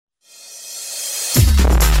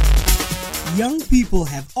Young people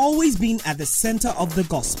have always been at the center of the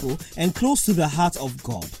gospel and close to the heart of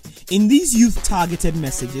God. In these youth-targeted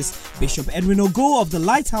messages, Bishop Edwin Ogo of the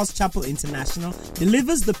Lighthouse Chapel International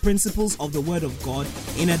delivers the principles of the Word of God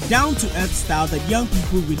in a down-to-earth style that young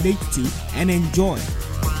people relate to and enjoy.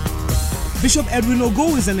 Bishop Edwin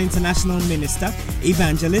Ogo is an international minister,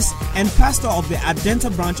 evangelist, and pastor of the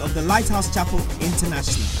Adenta branch of the Lighthouse Chapel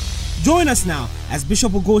International. Join us now as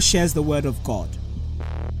Bishop Ogo shares the Word of God.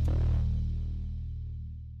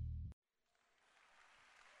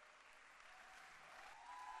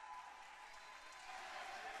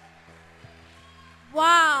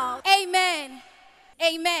 Wow. Amen.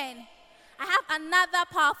 Amen. I have another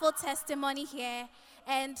powerful testimony here,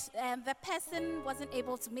 and the person wasn't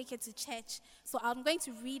able to make it to church, so I'm going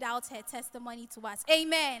to read out her testimony to us.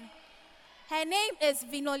 Amen. Her name is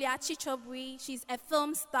Vinolia Chichobui. She's a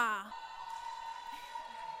film star.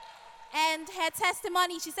 And her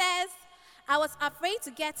testimony, she says, I was afraid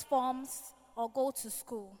to get forms or go to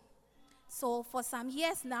school. So for some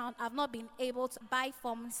years now, I've not been able to buy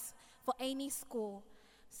forms for any school.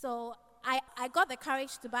 So I got the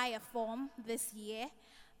courage to buy a form this year,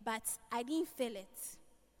 but I didn't fill it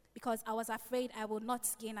because I was afraid I would not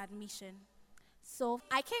gain admission. So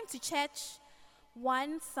I came to church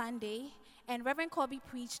one Sunday, and Reverend Kobe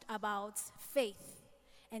preached about faith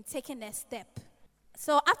and taking a step.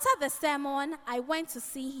 So after the sermon, I went to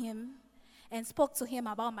see him and spoke to him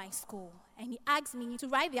about my school. And he asked me to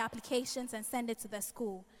write the applications and send it to the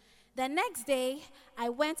school. The next day, I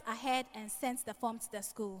went ahead and sent the form to the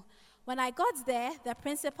school. When I got there, the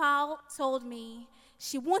principal told me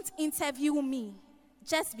she won't interview me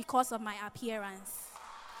just because of my appearance.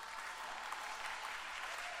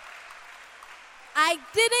 I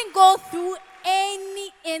didn't go through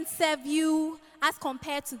any interview as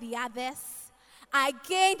compared to the others. I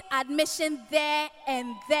gained admission there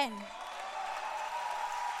and then.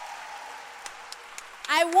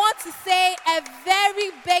 I want to say a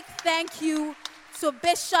very big thank you to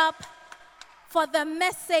Bishop for the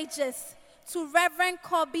messages, to Reverend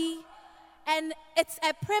Kobe, and it's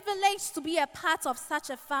a privilege to be a part of such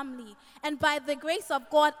a family. And by the grace of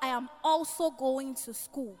God, I am also going to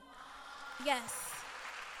school. Yes.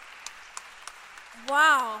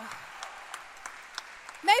 Wow.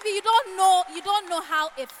 Maybe you don't know how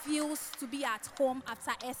it feels to be at home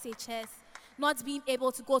after SHS. Not being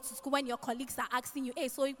able to go to school when your colleagues are asking you, hey,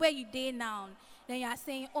 so where you day now? Then you are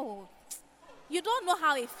saying, oh, you don't know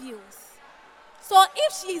how it feels. So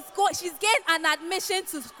if she's gained an admission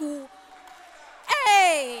to school,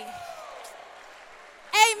 hey,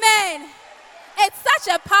 amen. It's such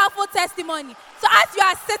a powerful testimony. So as you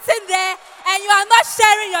are sitting there and you are not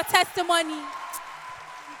sharing your testimony,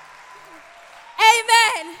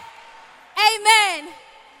 amen, amen.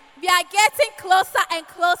 We are getting closer and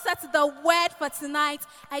closer to the word for tonight.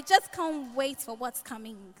 I just can't wait for what's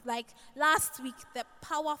coming. Like last week, the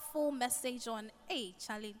powerful message on, hey,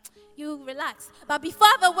 Charlie, you relax. But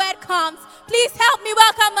before the word comes, please help me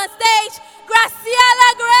welcome on stage,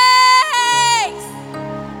 Graciela Grace.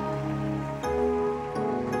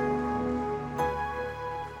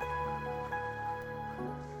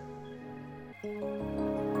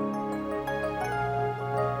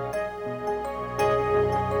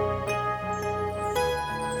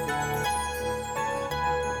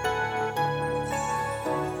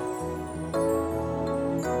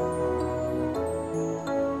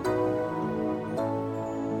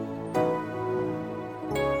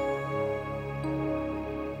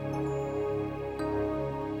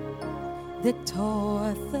 They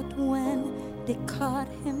thought that when they cut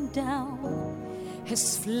him down,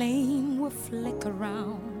 his flame would flicker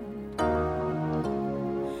around,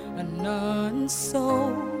 and none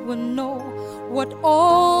so would know what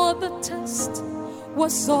all the test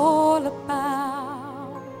was all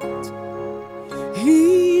about.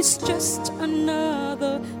 He's just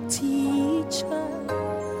another teacher,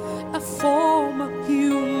 a former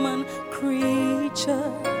human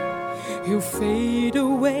creature. He'll fade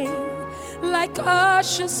away like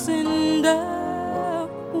ashes in the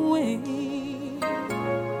wind.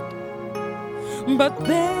 But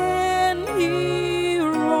then he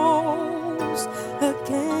rose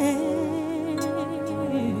again.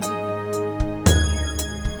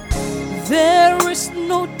 There is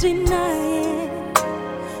no denying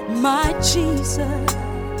my Jesus.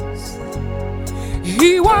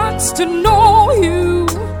 He wants to know you.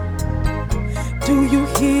 Do you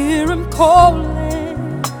hear him calling?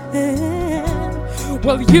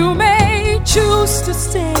 Well, you may choose to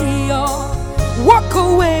stay or walk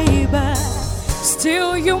away, but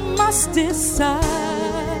still you must decide.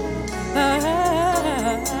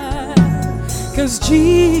 'Cause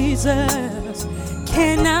Jesus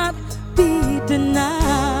cannot be denied.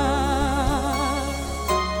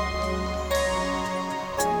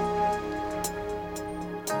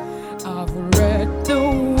 I've read the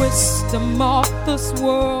wisdom of this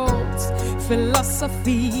world's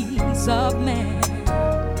philosophies of man,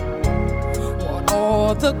 what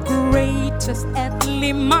all the greatest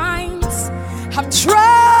earthly minds have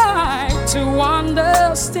tried to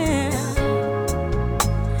understand,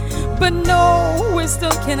 but no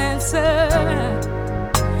wisdom can answer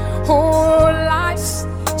whole life's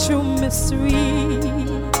true mystery,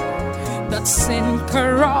 that sin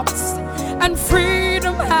corrupts and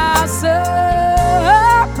freedom has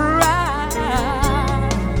a price,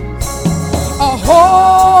 a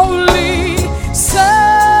holy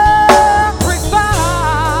sacrifice.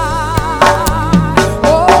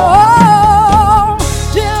 Oh,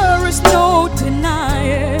 there is no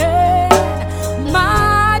denying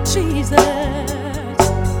my Jesus.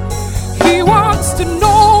 He wants to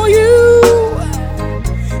know you.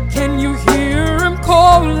 Can you hear him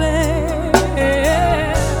calling?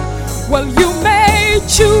 Well, you may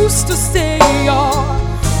choose to stay or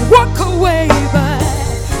walk away, but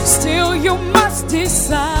still you must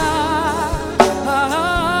decide.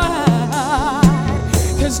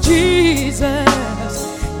 'Cause Jesus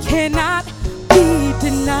cannot be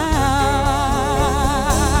denied.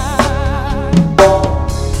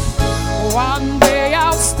 One day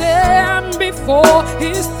I'll stand before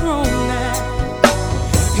his throne and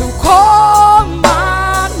he'll call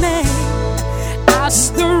my name as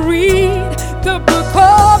to read the book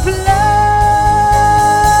of life.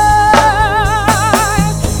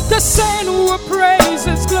 The saint will praise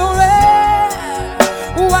his glory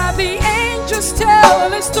while the angels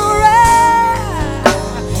tell his story,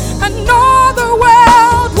 and all the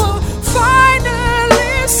world will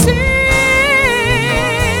finally see.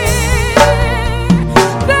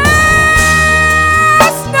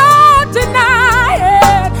 There's no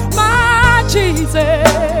denying my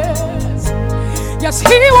Jesus. Yes,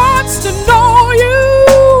 he wants to know you.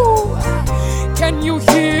 Can you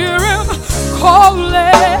hear him calling?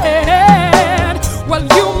 Well,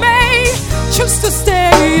 you may choose to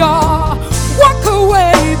stay or walk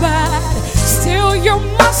away, but still you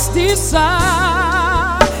must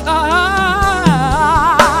decide.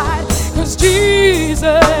 'Cause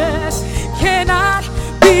Jesus cannot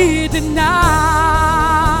be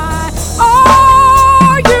denied.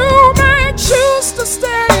 Oh, you may choose to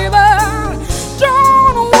stay there,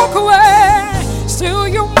 don't walk away, still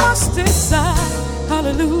you must decide.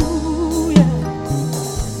 Hallelujah.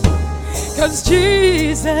 'Cause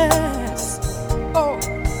Jesus,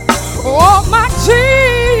 oh my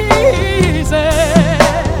Jesus,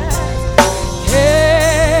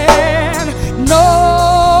 cannot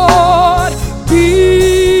be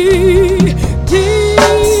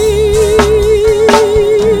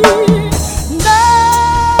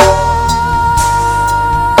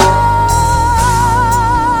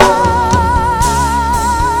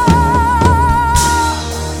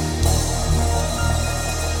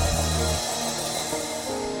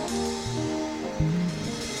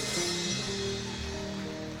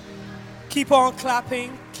Keep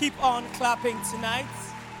on clapping tonight.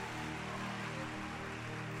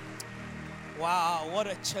 Wow, what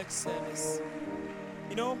a church service.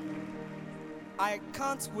 You know, I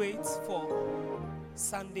can't wait for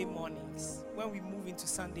Sunday mornings, when we move into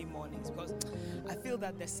Sunday mornings, because I feel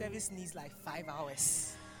that the service needs like 5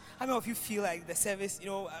 hours. How many of you feel like the service,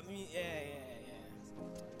 yeah.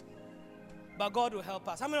 But God will help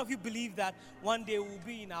us. How many of you believe that one day we'll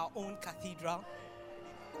be in our own cathedral?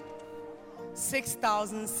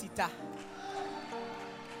 6,000 seater.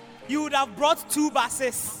 You would have brought 2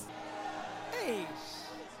 buses. Hey.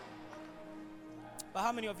 But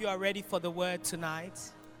how many of you are ready for the word tonight?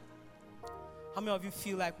 How many of you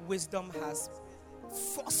feel like wisdom has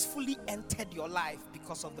forcefully entered your life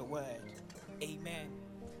because of the word? Amen.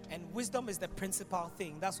 And wisdom is the principal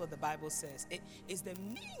thing. That's what the Bible says. It is the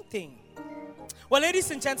main thing. Well,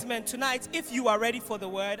 ladies and gentlemen, tonight, if you are ready for the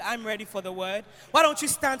word, I'm ready for the word. Why don't you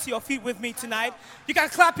stand to your feet with me tonight? You can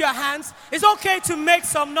clap your hands. It's okay to make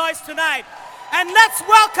some noise tonight. And let's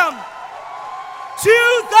welcome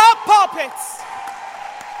to the pulpit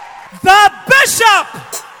the Bishop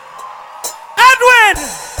Edwin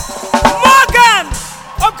Morgan.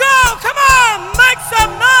 Oh, go! Come on! Make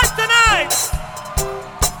some noise tonight!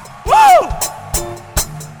 Woo!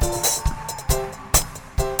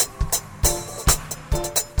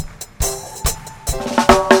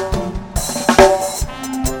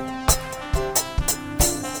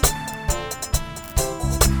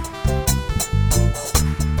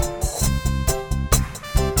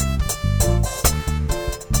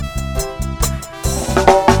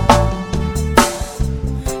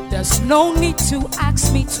 no need to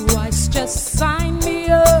ask me twice, just sign me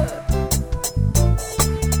up.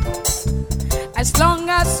 As long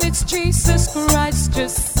as it's Jesus Christ,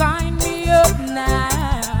 just sign me up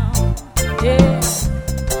now. Yeah.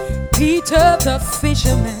 Peter the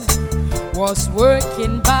fisherman was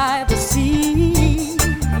working by the sea,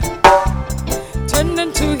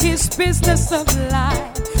 turning to his business of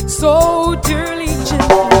life so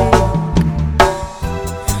diligently.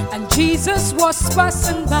 And Jesus was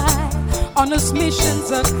passing by on his missions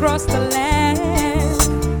across the land.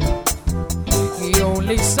 He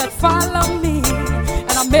only said, follow me,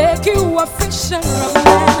 and I'll make you a fisher of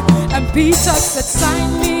men. And Peter said,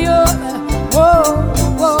 sign me up. Whoa,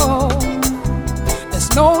 whoa. There's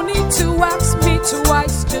no need to ask me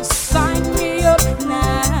twice, just sign me up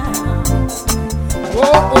now.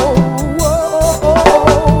 Whoa, whoa,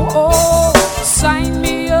 whoa, whoa. Sign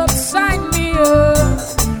me up, sign me up.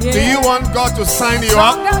 Yeah. Do you want God to sign you As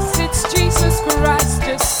up? long as it's Jesus Christ,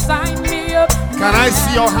 just sign me up. Can I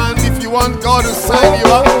see your hand if you want God to sign you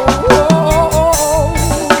up?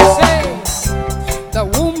 Say, the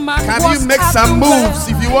woman Can was you make at some the well, moves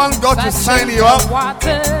if you want God to sign you up?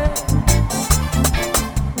 water,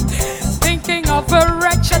 thinking of her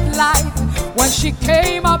wretched life when she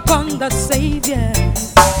came upon the Savior.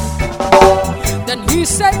 Then he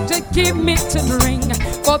said to give me to drink,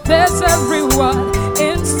 for there's a reward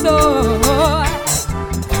in store.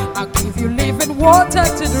 I'll give you living water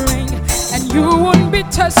to drink, and you won't be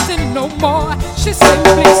thirsty no more. She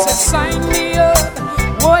simply said, sign me up.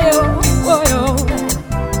 Whoa, whoa.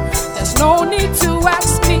 There's no need to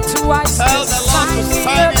ask me twice. Tell the Lord to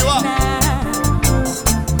sign you up. Now.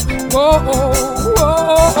 Whoa, whoa,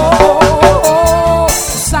 whoa.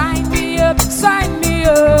 Sign me up, sign me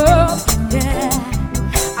up. Yeah.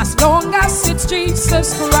 As long as it's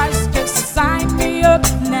Jesus Christ, just sign me up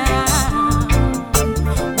now.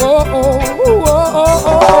 Whoa, whoa,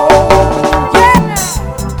 whoa. Yeah.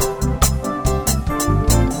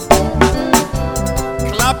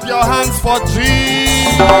 Clap your hands for Jesus.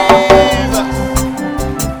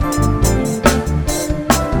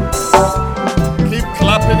 Keep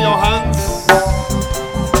clapping your hands.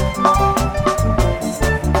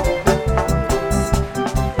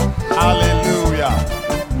 Hallelujah.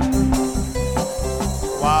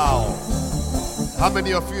 Wow. How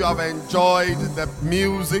many of you have enjoyed the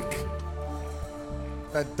music,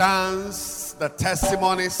 the dance, the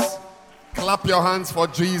testimonies? Clap your hands for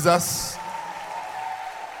Jesus.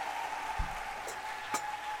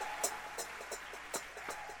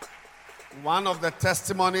 One of the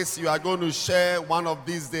testimonies you are going to share one of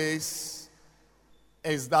these days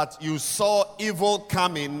is that you saw evil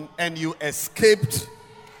coming and you escaped.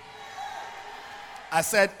 I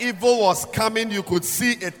said evil was coming, you could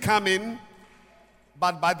see it coming,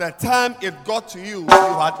 but by the time it got to you, you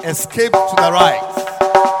had escaped to the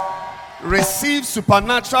right. Receive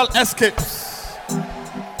supernatural escapes.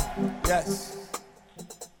 Yes.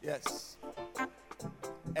 Yes.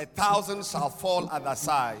 1,000 shall fall at thy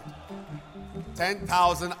side,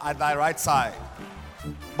 10,000 at thy right side,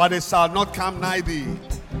 but it shall not come nigh thee.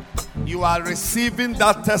 You are receiving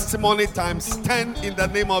that testimony times 10 in the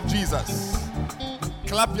name of Jesus.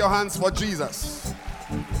 Clap your hands for Jesus.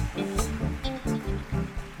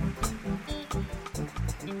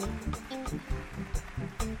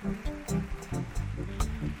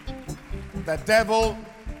 The devil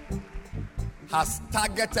has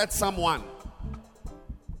targeted someone.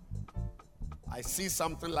 I see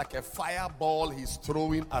something like a fireball he's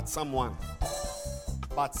throwing at someone.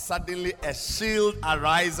 But suddenly a shield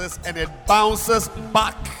arises and it bounces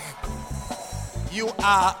back. You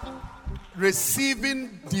are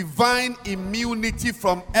receiving divine immunity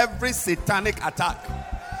from every satanic attack.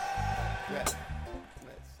 Yes.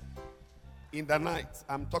 Yes. In the night,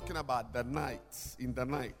 I'm talking about the night, in the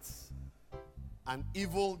night. An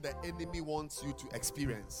evil the enemy wants you to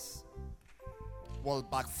experience will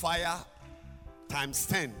backfire times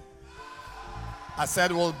 10. I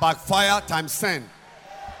said will backfire times 10.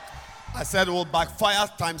 I said will backfire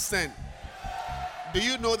times 10. Do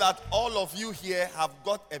you know that all of you here have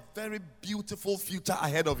got a very beautiful future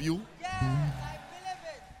ahead of you? Yes, I believe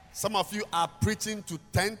it. Some of you are preaching to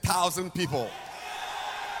 10,000 people.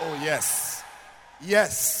 Oh, yes.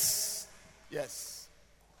 Yes. Yes.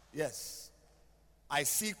 Yes. I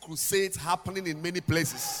see crusades happening in many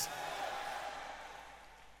places.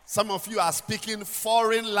 Some of you are speaking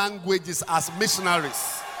foreign languages as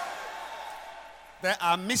missionaries. There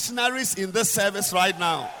are missionaries in this service right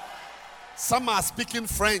now. Some are speaking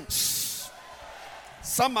French.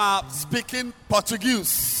 Some are speaking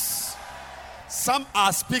Portuguese. Some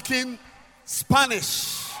are speaking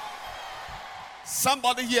Spanish.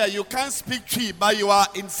 Somebody here, you can't speak tree, but you are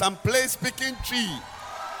in some place speaking tree.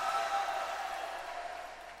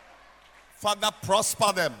 Father,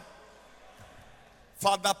 prosper them.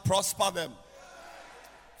 Father, prosper them.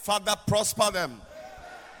 Father, prosper them.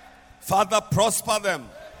 Father, prosper them.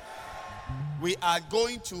 We are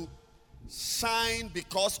going to shine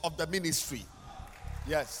because of the ministry.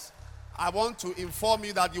 Yes. I want to inform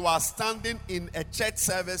you that you are standing in a church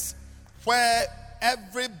service where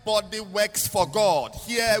everybody works for God.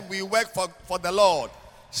 Here we work for the Lord.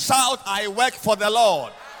 Shout, I work for the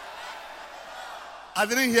Lord. I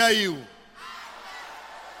didn't hear you.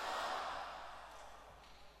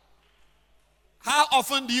 How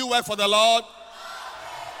often do you work for the Lord?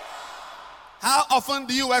 How often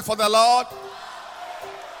do you work for the Lord?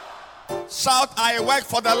 Shout, I work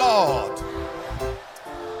for the Lord.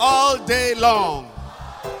 All day long.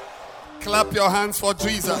 Clap your hands for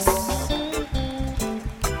Jesus.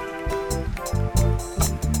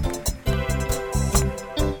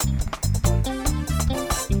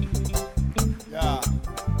 Yeah.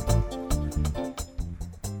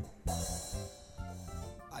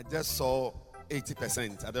 I just saw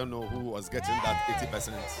 80%. I don't know who was getting that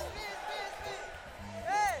 80%.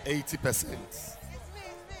 80%.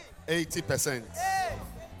 80%.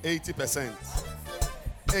 80%.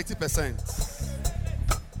 80%.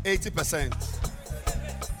 80%.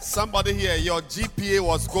 Somebody here, your GPA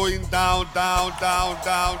was going down.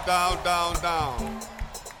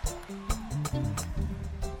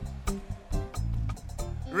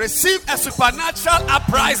 Receive a supernatural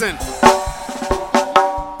uprising.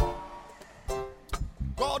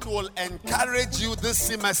 God will encourage you this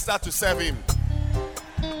semester to serve Him.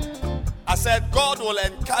 I said, God will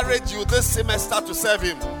encourage you this semester to serve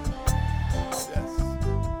Him. Yes.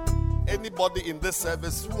 Anybody in this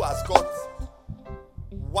service who has got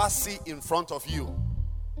WASI in front of you,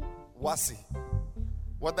 WASI,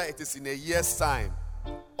 whether it is in a year's time,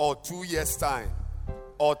 or 2 years' time,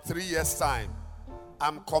 or 3 years' time,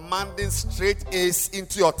 I'm commanding straight A's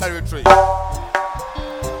into your territory.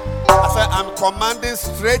 I said, I'm commanding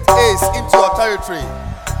straight A's into your territory.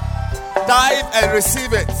 Dive and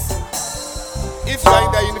receive it. If you are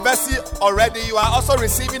in the university already, you are also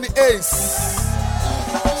receiving A's.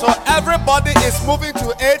 So everybody is moving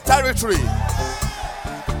to A territory.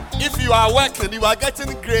 If you are working, you are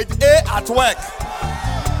getting grade A at work.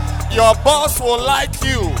 Your boss will like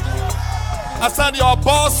you. I said your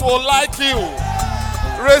boss will like you.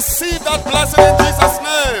 Receive that blessing in Jesus'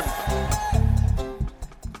 name.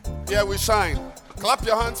 Here we shine. Clap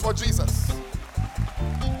your hands for Jesus.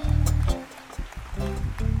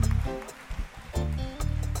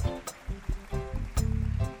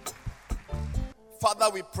 Father,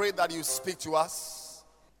 we pray that you speak to us.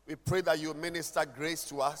 We pray that you minister grace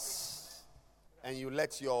to us. And you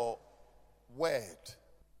let your word,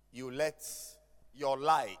 you let your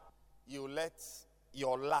light, you let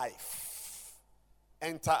your life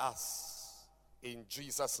enter us. In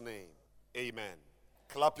Jesus' name, amen.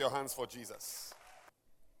 Clap your hands for Jesus.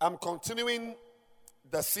 I'm continuing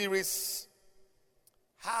the series,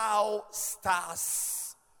 How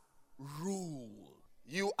Stars Rule.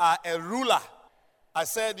 You are a ruler. I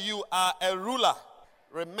said you are a ruler.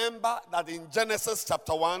 Remember that in Genesis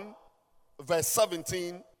chapter 1, verse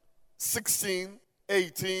 17, 16,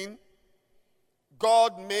 18,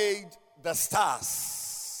 God made the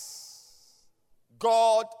stars.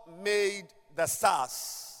 God made the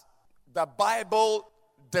stars. The Bible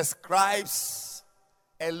describes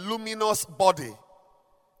a luminous body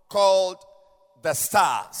called the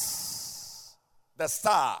stars. The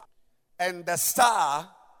star. And the star,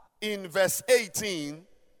 in verse 18,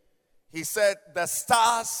 he said the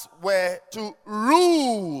stars were to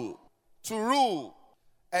rule. To rule.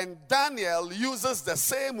 And Daniel uses the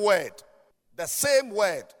same word. The same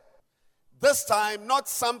word. This time, not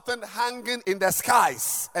something hanging in the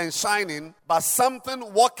skies and shining, but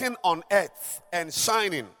something walking on earth and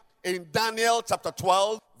shining. In Daniel chapter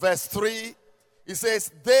 12, verse 3, he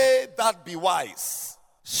says, they that be wise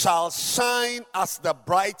shall shine as the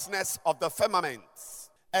brightness of the firmament,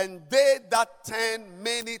 and they that turn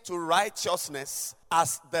many to righteousness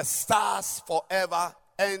as the stars forever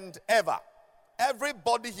and ever.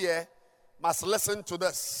 Everybody here must listen to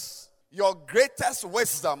this. Your greatest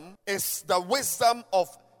wisdom is the wisdom of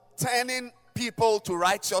turning people to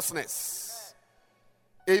righteousness.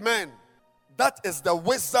 Amen. That is the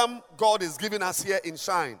wisdom God is giving us here in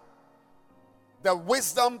Shine. The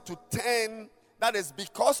wisdom to turn, that is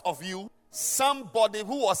because of you, somebody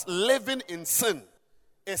who was living in sin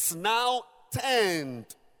is now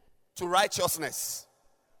turned to righteousness.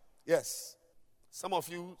 Yes. Some of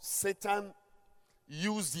you, Satan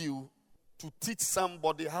used you to teach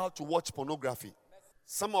somebody how to watch pornography.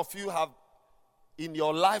 Some of you have, in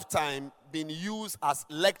your lifetime, been used as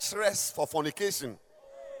lecturers for fornication.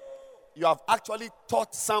 You have actually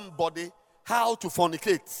taught somebody how to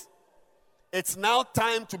fornicate. It's now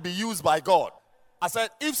time to be used by God. I said,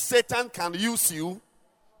 if Satan can use you,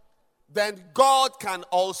 then God can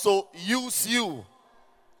also use you.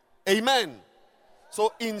 Amen.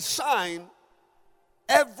 So in Shine,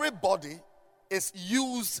 everybody is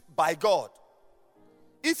used by God.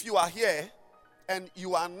 If you are here and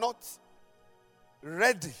you are not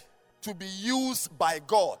ready to be used by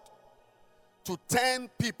God to turn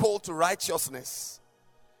people to righteousness,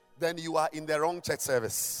 then you are in the wrong church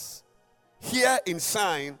service. Here in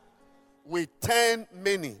Shine, we turn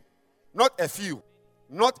many, not a few,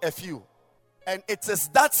 not a few. And it is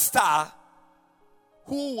that star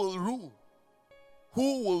who will rule.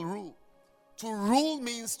 Who will rule? To rule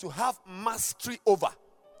means to have mastery over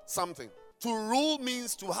something. To rule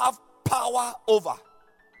means to have power over.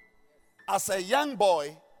 As a young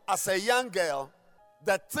boy, as a young girl,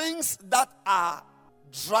 the things that are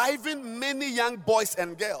driving many young boys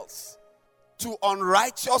and girls to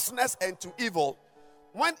unrighteousness and to evil,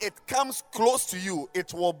 when it comes close to you,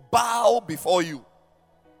 it will bow before you.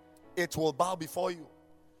 It will bow before you.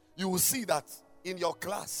 You will see that in your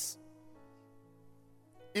class,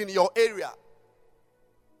 in your area,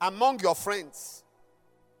 among your friends.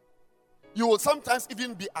 You will sometimes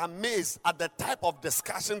even be amazed at the type of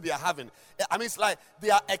discussion they are having. I mean, it's like they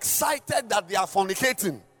are excited that they are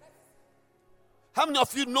fornicating. How many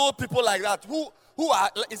of you know people like that who are,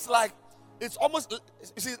 it's like, it's almost,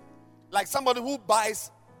 you see, like somebody who buys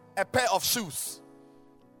a pair of shoes,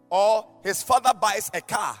 or his father buys a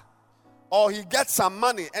car, or he gets some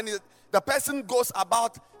money, and the person goes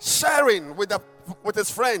about sharing with his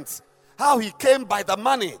friends how he came by the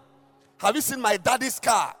money. Have you seen my daddy's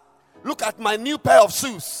car? Look at my new pair of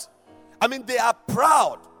shoes. I mean, they are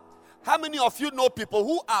proud. How many of you know people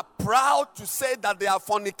who are proud to say that they are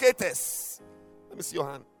fornicators? Let me see your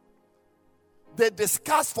hand. They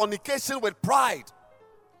discuss fornication with pride.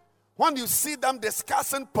 When you see them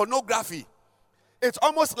discussing pornography, it's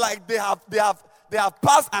almost like they have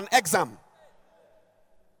passed an exam.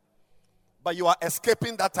 But you are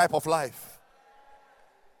escaping that type of life.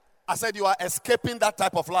 I said you are escaping that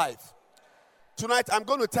type of life. Tonight, I'm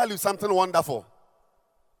going to tell you something wonderful.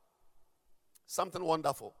 Something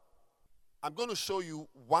wonderful. I'm going to show you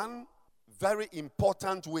one very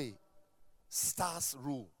important way stars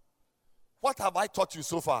rule. What have I taught you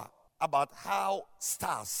so far about how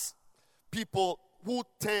stars, people who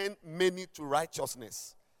turn many to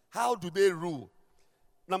righteousness, how do they rule?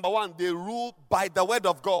 Number one, they rule by the word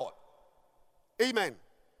of God. Amen.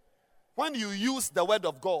 When you use the word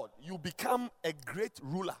of God, you become a great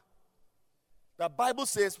ruler. The Bible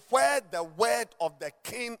says, where the word of the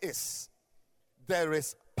king is, there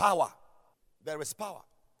is power. There is power.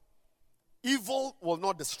 Evil will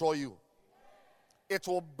not destroy you. It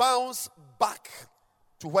will bounce back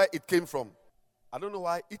to where it came from. I don't know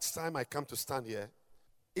why each time I come to stand here,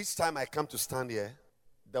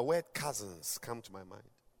 the word cousins come to my mind.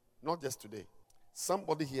 Not just today.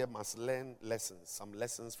 Somebody here must learn lessons, some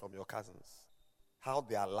lessons from your cousins. How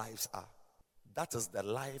their lives are. That is the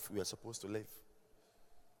life we are supposed to live.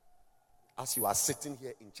 As you are sitting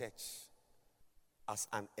here in church, as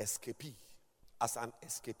an escapee,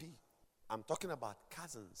 I'm talking about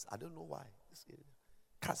cousins. I don't know why.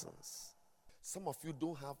 Cousins. Some of you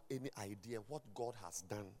don't have any idea what God has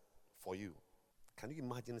done for you. Can you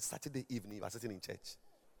imagine Saturday evening you are sitting in church?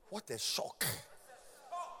 What a shock.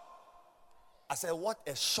 I said, what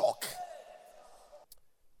a shock.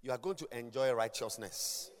 You are going to enjoy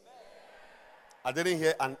righteousness. I didn't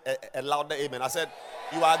hear a louder amen. I said,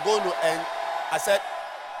 you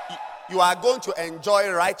are going to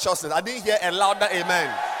enjoy righteousness. I didn't hear a louder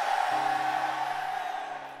amen.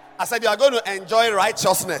 I said, you are going to enjoy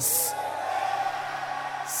righteousness.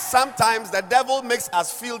 Sometimes the devil makes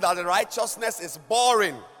us feel that the righteousness is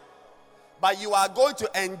boring. But you are going to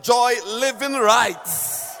enjoy living right.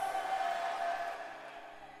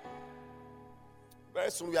 Very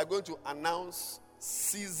soon we are going to announce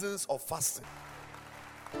seasons of fasting.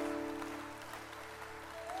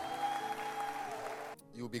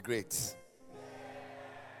 You will be great.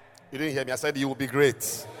 You didn't hear me. I said you will be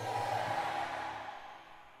great.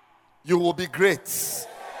 You will be great.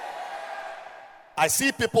 I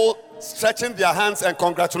see people stretching their hands and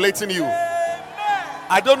congratulating you.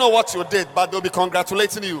 I don't know what you did, but they'll be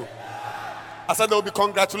congratulating you. I said they'll be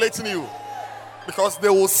congratulating you. Because they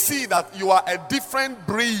will see that you are a different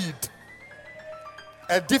breed.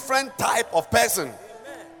 A different type of person.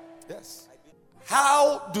 Yes.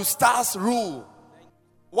 How do stars rule?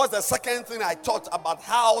 What's the second thing I taught about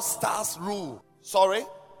how stars rule? Sorry,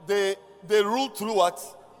 they rule through what?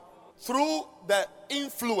 Through the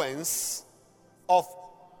influence of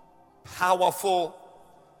powerful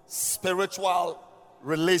spiritual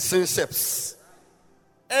relationships.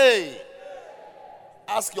 Hey,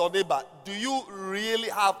 ask your neighbor, do you really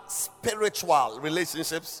have spiritual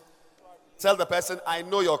relationships? Tell the person, I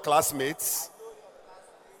know your classmates.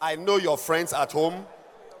 I know your friends at home.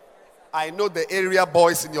 I know the area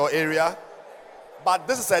boys in your area. But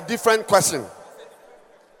this is a different question.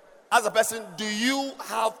 As a person, do you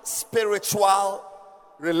have spiritual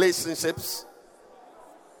relationships?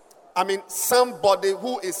 I mean, somebody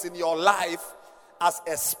who is in your life as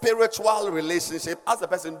a spiritual relationship. As a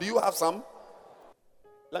person, do you have some?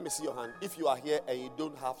 Let me see your hand. If you are here and you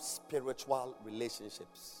don't have spiritual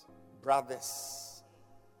relationships, brothers,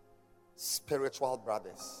 spiritual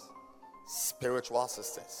brothers, spiritual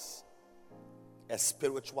sisters, a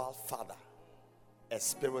spiritual father, a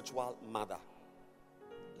spiritual mother.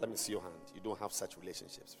 Let me see your hand. You don't have such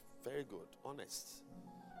relationships. Very good. Honest.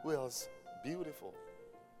 Who else? Beautiful.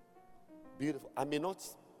 Beautiful. I may not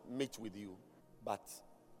meet with you, but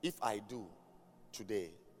if I do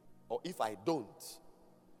today, or if I don't,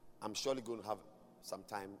 I'm surely going to have some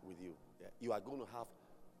time with you. Yeah. You are going to have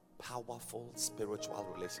powerful spiritual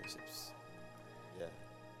relationships. Yeah.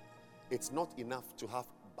 It's not enough to have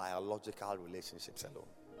biological relationships alone.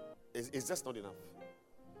 It's just not enough.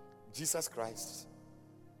 Jesus Christ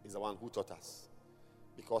is the one who taught us,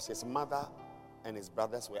 because his mother and his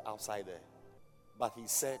brothers were outside there. But he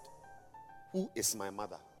said, who is my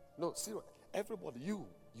mother? No, seriously, everybody, you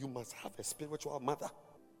must have a spiritual mother,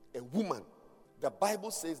 a woman. The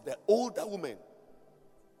Bible says the older women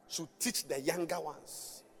should teach the younger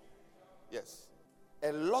ones. Yes.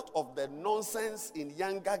 A lot of the nonsense in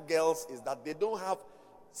younger girls is that they don't have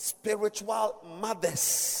spiritual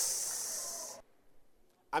mothers.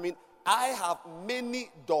 I mean, I have many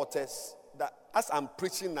daughters that, as I'm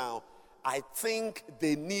preaching now, I think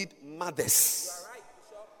they need mothers. You are right,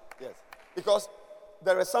 Bishop. Yes. Because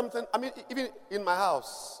there is something, I mean, even in my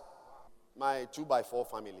house, my 2x4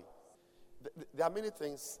 family, there are many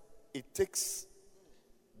things it takes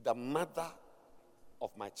the mother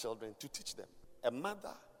of my children to teach them. A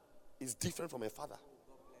mother is different from a father.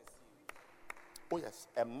 Oh yes,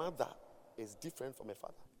 a mother is different from a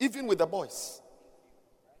father. Even with the boys.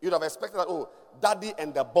 You'd have expected that, oh, daddy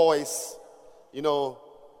and the boys, you know,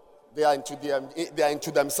 they are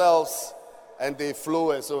into themselves and they flow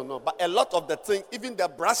and so on. But a lot of the things, even the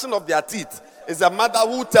brushing of their teeth, is the mother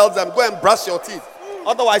who tells them, go and brush your teeth.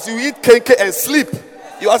 Otherwise, you eat cake and sleep.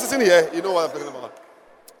 You are sitting here, you know what I'm talking about.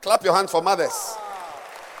 Clap your hands for mothers.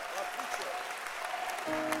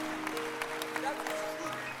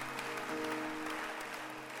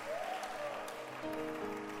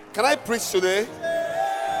 Can I preach today?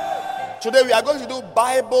 Today we are going to do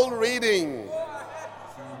Bible reading.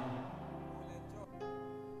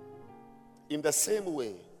 In the same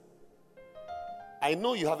way, I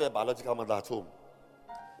know you have a biological mother at home,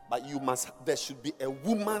 but there should be a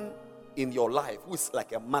woman in your life who is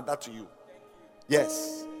like a mother to you.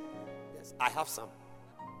 Yes. Yes, I have some.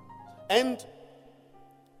 And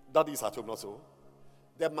that is at home also.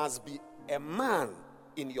 There must be a man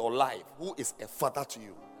in your life who is a father to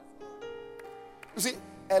you. You see,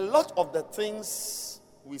 a lot of the things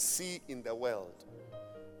we see in the world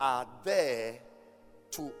are there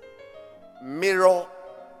to mirror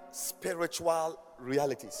spiritual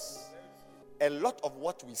realities. A lot of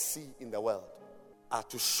what we see in the world are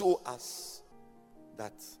to show us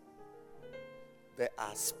that there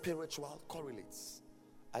are spiritual correlates.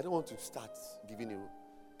 I don't want to start giving you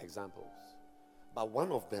examples, but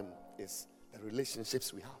one of them is the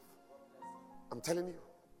relationships we have. I'm telling you.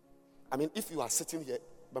 I mean, if you are sitting here,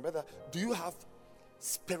 my brother, do you have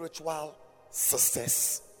spiritual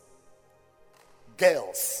sisters,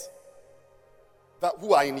 girls,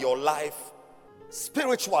 who are in your life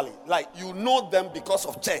spiritually? Like, you know them because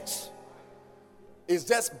of church. It's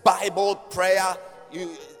just Bible, prayer.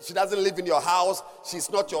 She doesn't live in your house.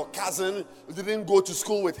 She's not your cousin. You didn't go to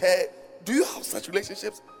school with her. Do you have such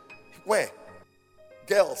relationships? Where?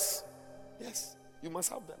 Girls. Yes, you must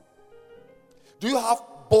have them. Do you have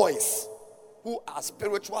boys who are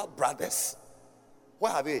spiritual brothers?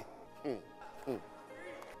 Where are they?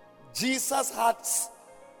 Jesus had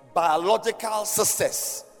biological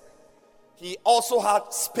sisters. He also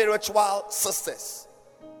had spiritual sisters.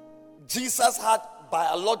 Jesus had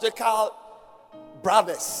biological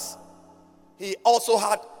brothers. He also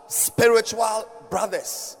had spiritual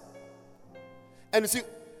brothers. And you see,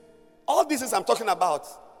 all these things I'm talking about,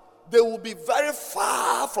 they will be very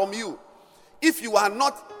far from you if you are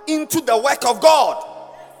not into the work of God.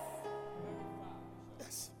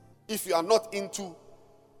 Yes. If you are not into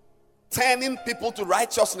turning people to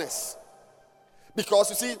righteousness. Because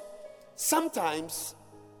you see, sometimes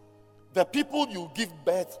the people you give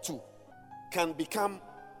birth to can become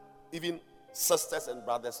even sisters and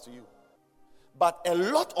brothers to you. But a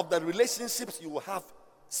lot of the relationships you will have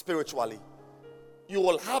spiritually, you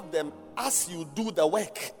will have them as you do the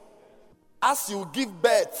work. As you give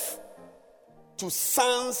birth to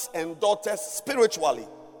sons and daughters spiritually.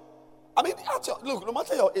 I mean, look, no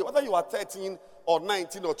matter your age, whether you are 13 or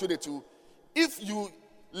 19 or 22, if you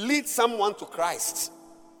lead someone to Christ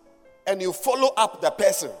and you follow up the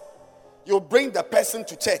person, you bring the person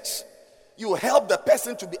to church, you help the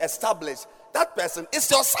person to be established, that person is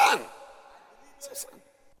your son. It's your son.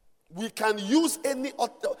 We can use any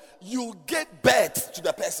other, you get birth to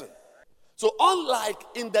the person. So unlike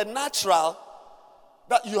in the natural,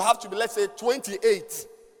 that you have to be, let's say, 28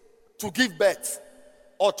 to give birth,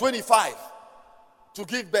 or 25 to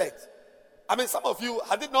give birth. I mean, some of you,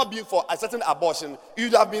 had it not been for a certain abortion,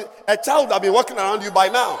 you'd have been, a child would have been walking around you by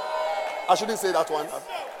now. I shouldn't say that one.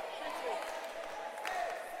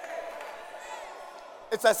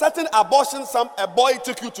 It's a certain abortion a boy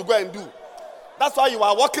took you to go and do. That's why you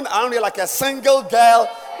are walking around here like a single girl.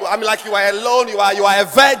 I mean, like you are alone. You are a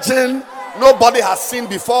virgin. Nobody has seen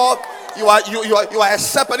before. You are a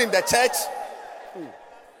shepherd in the church.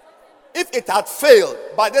 If it had failed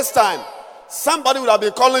by this time, somebody would have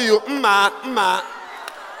been calling you Mma. I'm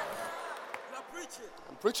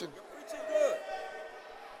preaching.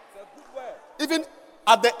 Even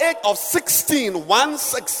at the age of 16, you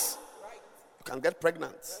can get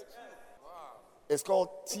pregnant. It's called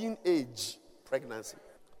teenage pregnancy.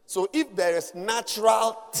 So if there is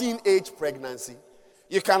natural teenage pregnancy,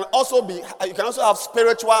 you can also have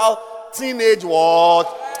spiritual teenage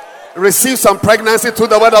what? Receive some pregnancy through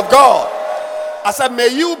the word of God. I said, may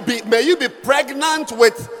you be pregnant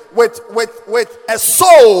with a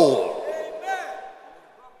soul.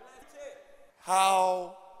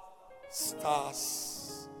 How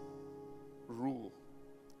stars rule.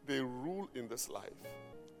 They rule in this life.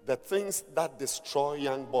 The things that destroy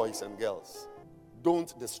young boys and girls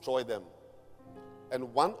don't destroy them.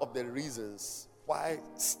 And one of the reasons why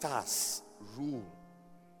stars rule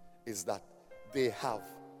is that they have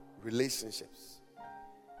relationships.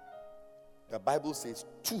 The Bible says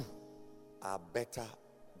 2 are better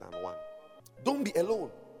than 1. Don't be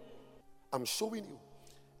alone. I'm showing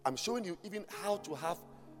you even how to have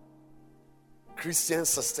Christian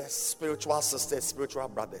sisters, spiritual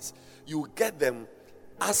brothers. You get them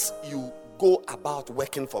as you go about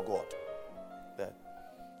working for God.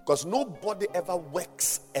 Because nobody ever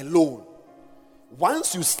works alone.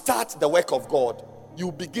 Once you start the work of God,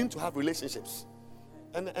 you begin to have relationships.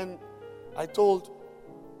 And I told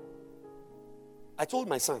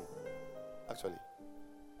my son, actually,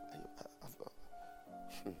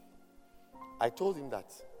 I told him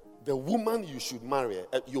that the woman you should marry,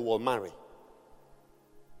 you will marry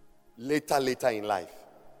later in life.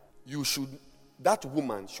 That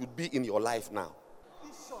woman should be in your life now.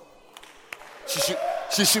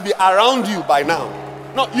 She should be around you by now.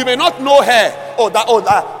 No, you may not know her.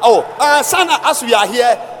 Sana, as we are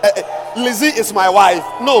here, Lizzie is my wife.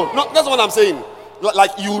 No, that's what I'm saying.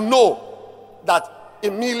 Like you know that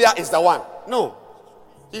Emilia is the one. No,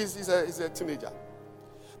 he's a teenager.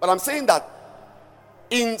 But I'm saying that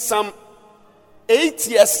in some 8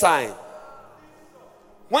 years' time,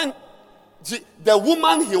 when the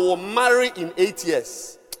woman he will marry in 8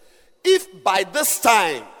 years, if by this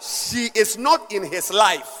time she is not in his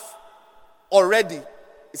life already,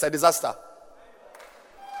 it's a disaster.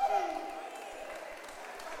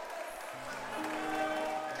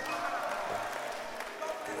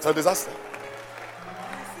 It's a disaster.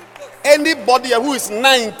 Anybody who is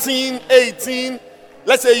 19, 18,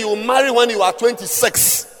 let's say you marry when you are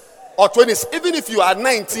 26 or 20, even if you are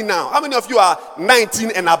 19 now, how many of you are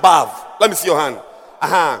 19 and above? Let me see your hand.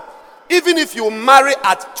 Even if you marry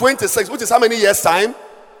at 26, which is how many years' time?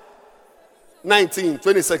 19,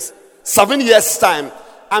 26, 7 years' time.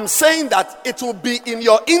 I'm saying that it will be in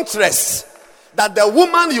your interest that the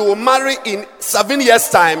woman you will marry in 7 years'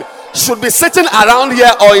 time should be sitting around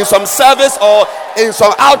here or in some service or in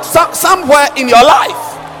somewhere in your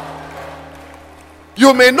life.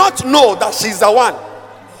 You may not know that she's the one.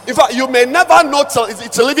 In fact, you may never know till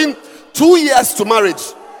even 2 years to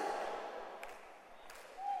marriage.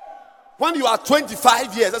 When you are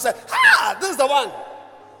 25 years, I say, this is the one.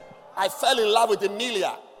 I fell in love with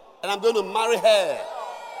Emilia and I'm going to marry her.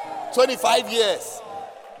 25 years.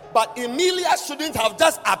 But Emilia shouldn't have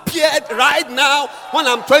just appeared right now when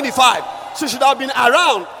I'm 25. She should have been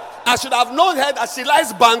around. I should have known her that she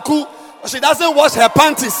likes Banku. She doesn't wash her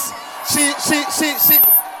panties. She.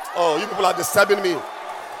 Oh, you people are disturbing me.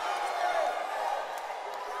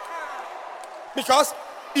 Because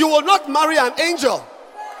you will not marry an angel.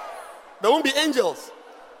 There won't be angels.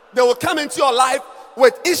 They will come into your life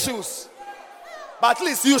with issues. But at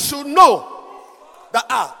least you should know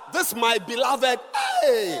that, this my beloved,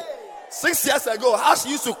 6 years ago, how she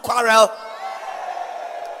used to quarrel,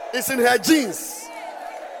 it's in her genes.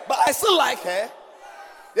 But I still like her.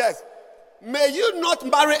 Yes. May you not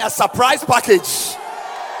marry a surprise package.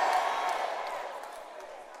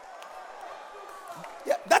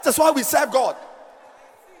 Yeah, that is why we serve God.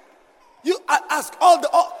 You ask all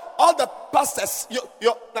the pastors,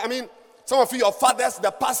 some of you, your fathers,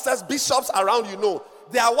 the pastors, bishops around you know,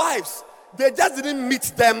 their wives, they just didn't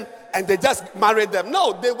meet them and they just married them.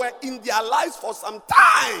 No, they were in their lives for some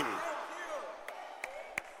time.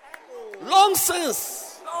 Long since.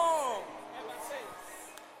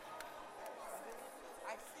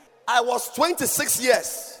 I was 26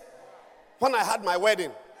 years when I had my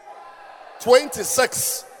wedding.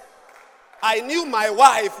 26. I knew my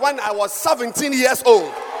wife when I was 17 years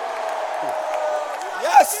old.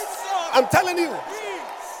 Yes, I'm telling you.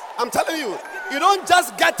 You don't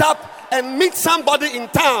just get up and meet somebody in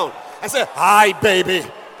town and say, "Hi, baby.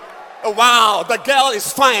 Wow, the girl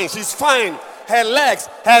is fine. She's fine. Her legs,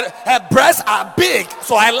 her breasts are big,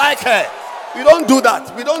 so I like her." We don't do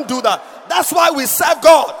that. That's why we serve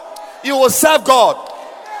God. You will serve God.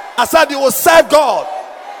 I said you will serve God.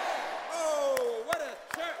 Oh, what a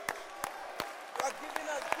church. You are giving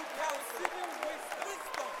us good counsel,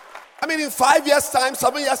 wisdom. I mean, in 5 years' time,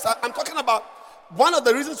 7 years' time, I'm talking about one of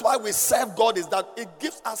the reasons why we serve God is that it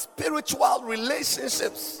gives us spiritual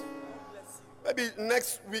relationships. Maybe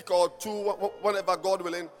next week or two, whenever God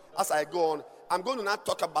willing, as I go on, I'm going to now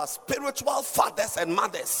talk about spiritual fathers and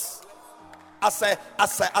mothers as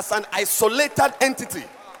an isolated entity.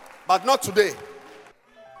 But not today.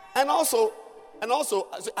 And also,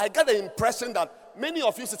 I get the impression that many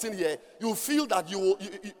of you sitting here, you feel that you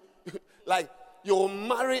will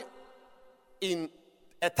marry in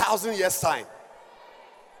 1,000 years' time.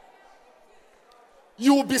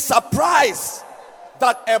 You will be surprised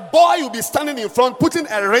that a boy will be standing in front, putting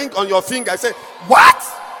a ring on your finger and say, "What?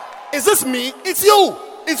 Is this me? It's you.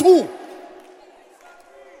 It's who?"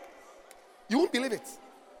 You won't believe it.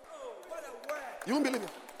 You won't believe it.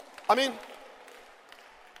 I mean,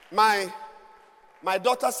 my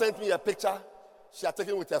daughter sent me a picture she had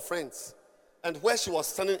taken with her friends, and where she was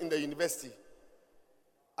standing in the university.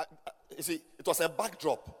 You see, it was a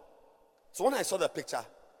backdrop. So when I saw the picture,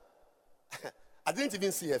 I didn't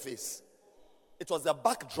even see her face. It was the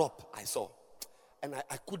backdrop I saw, and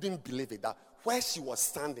I couldn't believe it. That where she was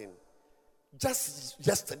standing, just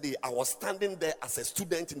yesterday, I was standing there as a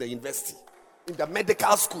student in the university, in the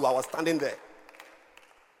medical school. I was standing there.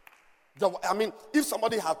 I mean, if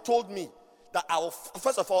somebody had told me that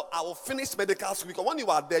first of all, I will finish medical school, because when you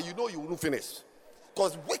are there, you know you won't finish.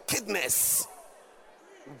 Because wickedness,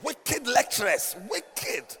 wicked lecturers,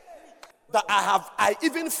 wicked. That I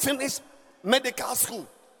even finished medical school.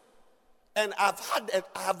 And I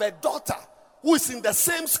have a daughter who is in the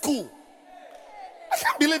same school. I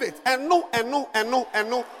can't believe it. And no.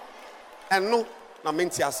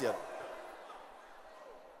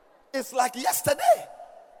 It's like yesterday.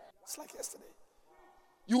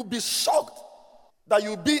 You'll be shocked that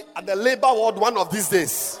you'll be at the labor ward one of these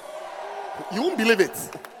days. You won't believe it.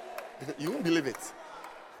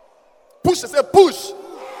 Push. Say push.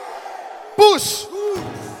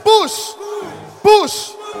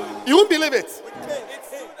 You won't believe it.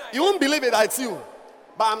 You won't believe it, it's you.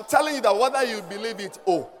 But I'm telling you that whether you believe it,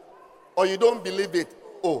 or you don't believe it,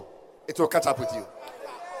 it will catch up with you.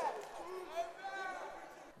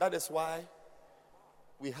 That is why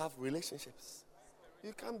we have relationships.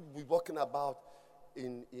 You can't be walking about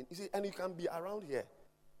you see, and you can be around here.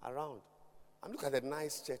 Around. And look at the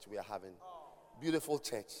nice church we are having. Beautiful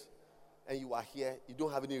church. And you are here, you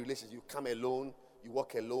don't have any relationship. You come alone, you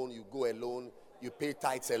walk alone, you go alone, you pay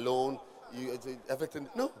tithes alone, everything.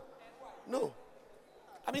 No.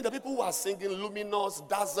 I mean, the people who are singing luminous,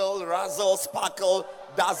 dazzle, razzle, sparkle,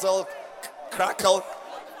 dazzle, crackle,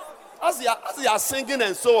 as they are singing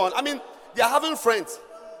and so on, I mean, they are having friends.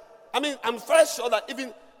 I mean, I'm very sure that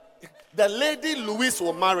even the lady Louise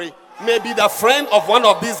will marry may be the friend of one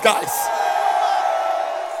of these guys.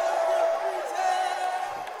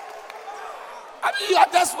 I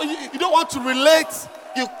mean, you don't want to relate.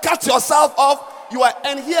 You cut yourself off.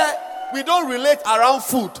 And here we don't relate around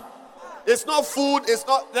food. It's not food. It's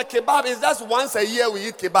not the kebab. It's just once a year we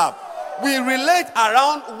eat kebab. We relate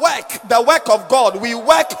around work, the work of God. We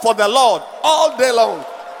work for the Lord all day long.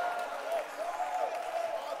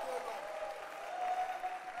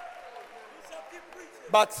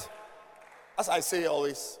 But as I say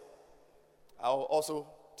always, I'll also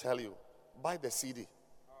tell you, buy the CD.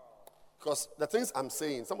 Because the things I'm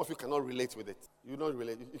saying, some of you cannot relate with it. You don't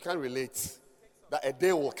relate. You can't relate that a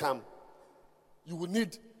day will come. You will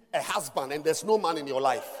need a husband and there's no man in your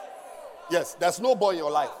life. Yes, there's no boy in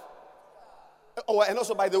your life. Oh, and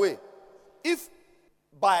also, by the way, if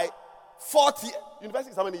by 4th year,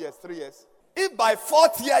 university is how many years? 3 years. If by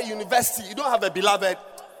 4th year university you don't have a beloved,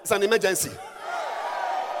 it's an emergency.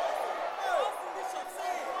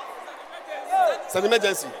 It's an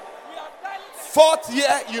emergency. 4th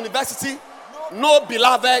year university, no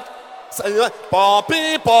beloved.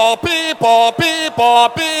 Poppy, poppy, poppy,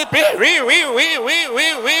 poppy,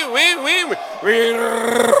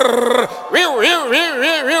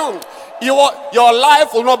 your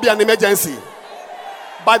life will not be an emergency.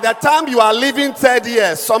 By the time you are living 3rd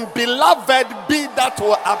year, some beloved be that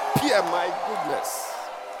will appear. My goodness.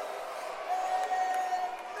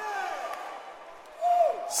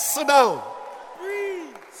 Sit down.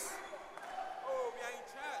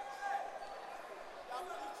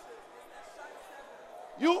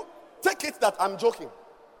 You take it that I'm joking.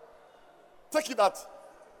 Take it that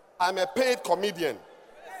I'm a paid comedian.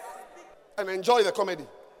 And enjoy the comedy.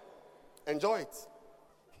 Enjoy it.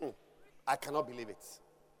 I cannot believe it.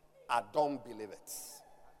 I don't believe it.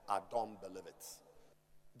 I don't believe it.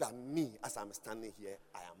 That me, as I'm standing here,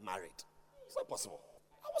 I am married. It's not possible.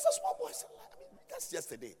 I was a small boy. That's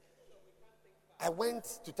yesterday. I went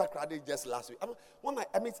to Takrady just last week.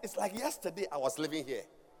 It's like yesterday I was living here.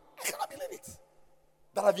 I cannot believe it.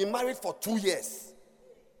 That I've been married for 2 years.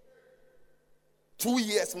 2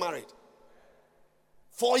 years married.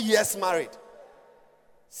 4 years married.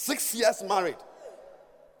 6 years married.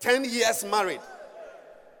 10 years married.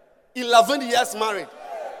 11 years married.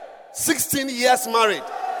 16 years married.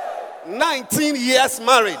 19 years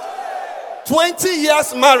married. 20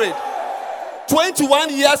 years married. 21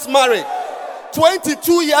 years married.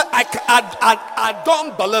 22 years. I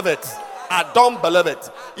don't believe it. I don't believe it.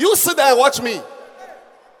 You sit there and watch me.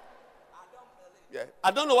 Yeah.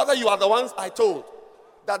 I don't know whether you are the ones I told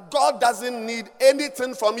that God doesn't need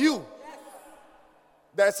anything from you.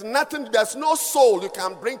 There's nothing, there's no soul you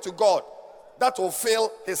can bring to God that will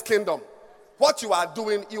fill his kingdom. What you are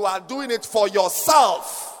doing it for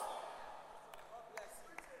yourself.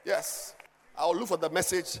 Yes. I'll look for the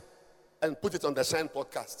message and put it on the Shine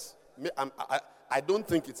podcast. I don't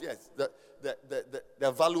think it's, yes,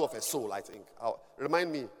 the value of a soul, I think.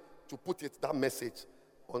 Remind me to put that message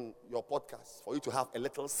on your podcast for you to have a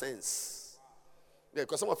little sense. Yeah,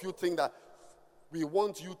 because some of you think that we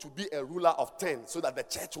want you to be a ruler of 10 so that the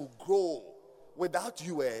church will grow. Without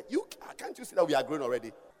you, can't you see that we are growing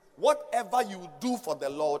already? Whatever you do for the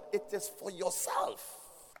Lord, it is for yourself,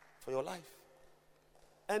 for your life.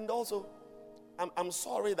 And also, I'm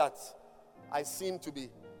sorry that I seem to be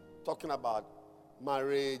talking about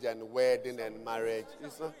marriage and wedding and marriage.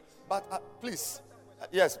 But please,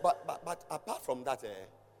 yes, but apart from that,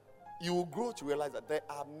 you will grow to realize that there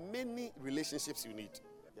are many relationships you need.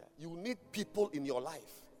 Yeah. You need people in your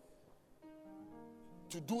life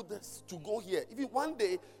to do this, to go here. Even one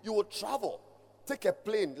day you will travel, take a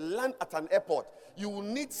plane, land at an airport. You will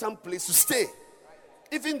need some place to stay.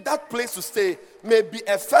 Even that place to stay may be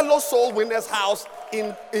a fellow soul winner's house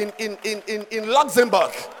in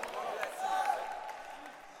Luxembourg.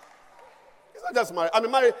 It's not just marriage. I mean,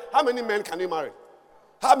 marry. How many men can you marry?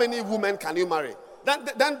 How many women can you marry?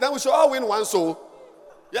 Then we should all win one soul.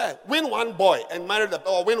 Yeah, win one boy and marry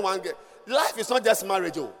or win one girl. Life is not just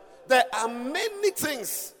marriage. Oh. There are many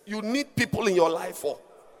things you need people in your life for.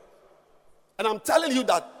 And I'm telling you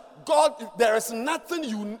that there is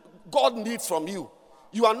nothing God needs from you.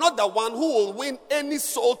 You are not the one who will win any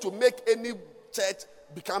soul to make any church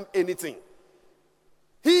become anything.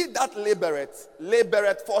 He that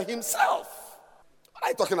laboreth for himself. What are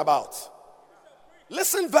you talking about?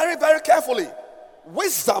 Listen very, very carefully.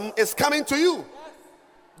 Wisdom is coming to you.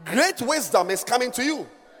 Great wisdom is coming to you.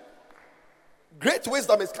 Great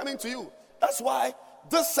wisdom is coming to you. That's why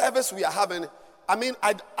this service we are having,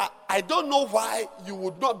 I don't know why you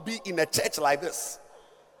would not be in a church like this.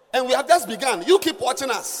 And we have just begun. You keep watching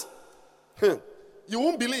us. You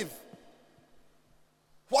won't believe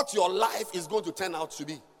what your life is going to turn out to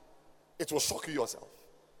be. It will shock you yourself.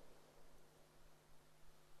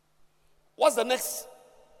 What's the next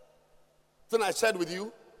thing I shared with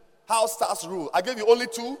you? How stars rule. I gave you only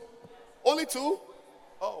two. Only two?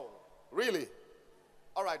 Oh. Really?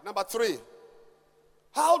 All right, number 3.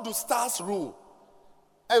 How do stars rule?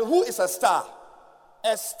 And who is a star?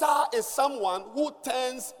 A star is someone who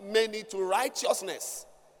turns many to righteousness.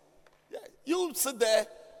 Yeah, you sit there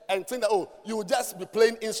and think that, oh, you will just be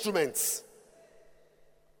playing instruments.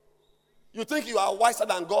 You think you are wiser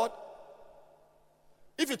than God?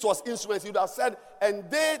 If it was instruments, you would have said, and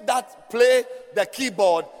they that play the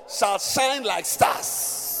keyboard shall shine like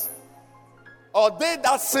stars. Or they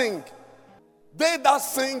that sing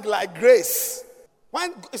like grace.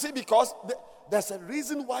 When, you see, because there's a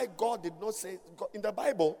reason why God did not say, in the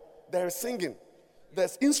Bible, there is singing,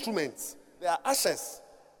 there's instruments, there are ashes.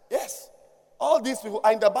 Yes, all these people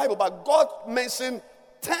are in the Bible, but God mentioned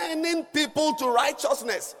turning people to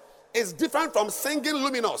righteousness is different from singing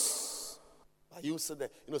luminous. But you said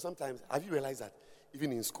that, sometimes, have you realized that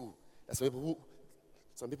even in school, there's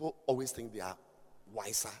some people always think they are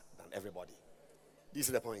wiser than everybody. This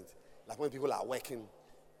is the point. Like when people are working,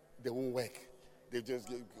 they won't work. They just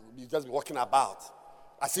be walking about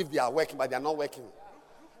as if they are working, but they are not working.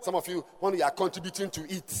 Some of you, when you are contributing to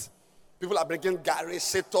eat, people are bringing gari,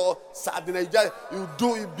 sheto, sardine.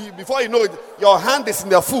 Before you know it, your hand is in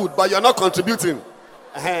the food, but you are not contributing.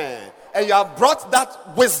 And you have brought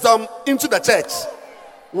that wisdom into the church.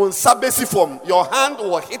 When sabesi form, your hand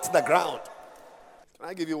will hit the ground. Can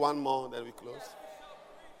I give you one more, then we close?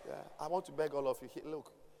 Yeah, I want to beg all of you.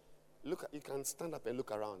 Look, you can stand up and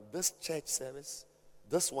look around. This church service,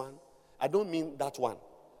 this one, I don't mean that one.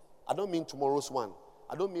 I don't mean tomorrow's one.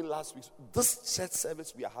 I don't mean last week's. This church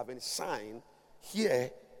service we are having, Shine, here,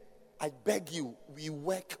 I beg you, we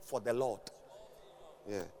work for the Lord.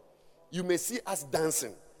 Yeah. You may see us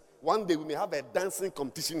dancing. One day we may have a dancing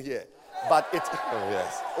competition here. But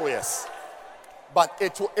oh yes. But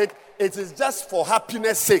it is just for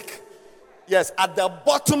happiness sake. Yes, at the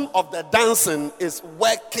bottom of the dancing is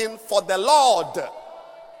working for the Lord.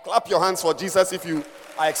 Clap your hands for Jesus if you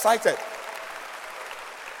are excited.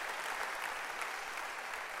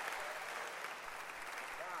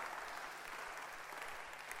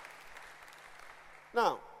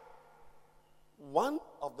 Now, one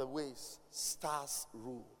of the ways stars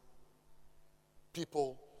rule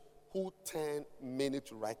people who turn many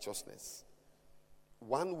to righteousness,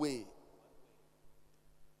 one way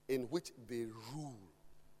in which they rule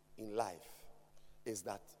in life is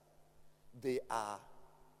that they are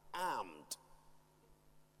armed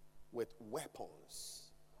with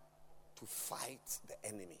weapons to fight the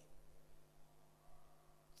enemy.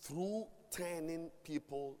 Through turning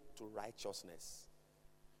people to righteousness,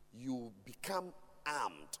 you become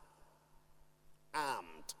armed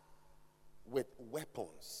with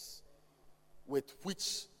weapons with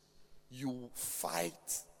which you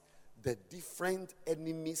fight the different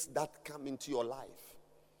enemies that come into your life.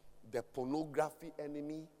 The pornography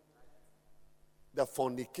enemy, the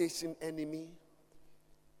fornication enemy,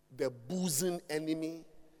 the boozing enemy,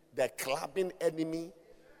 the clubbing enemy,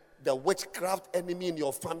 the witchcraft enemy in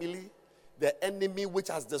your family, the enemy which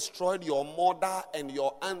has destroyed your mother and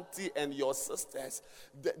your auntie and your sisters,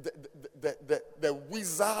 the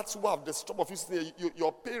wizards who have destroyed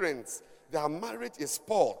your parents. Their marriage is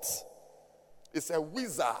sport. It's a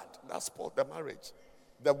wizard that spoiled the marriage.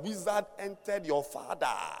 The wizard entered your father.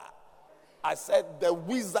 I said the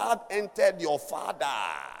wizard entered your father.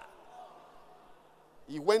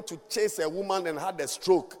 He went to chase a woman and had a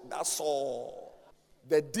stroke. That's all.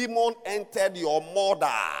 The demon entered your mother.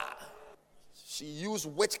 She used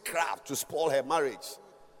witchcraft to spoil her marriage.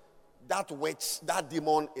 That witch, that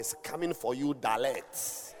demon is coming for you,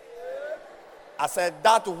 Dalet. I said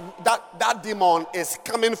that demon is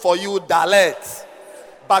coming for you, Dalet.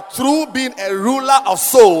 But through being a ruler of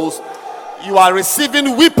souls, you are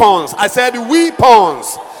receiving weapons. I said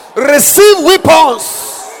weapons. Receive weapons.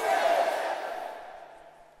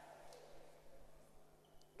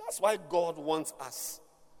 That's why God wants us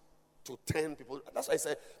to turn people. That's why I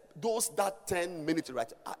said those that turn many to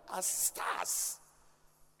right are stars.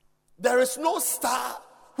 There is no star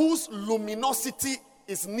whose luminosity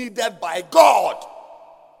is needed by God.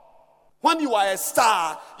 When you are a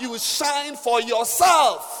star, you shine for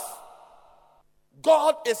yourself.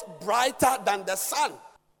 God is brighter than the sun.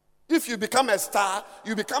 If you become a star,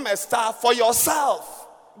 you become a star for yourself.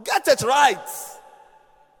 Get it right.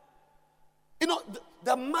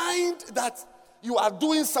 The mind that you are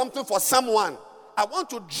doing something for someone, I want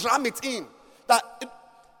to drum it in. That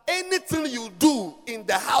anything you do in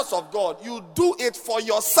the house of God, you do it for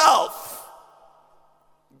yourself.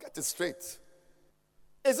 Get it straight.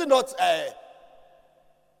 Is it not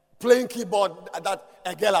playing keyboard that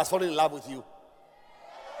a girl has fallen in love with you?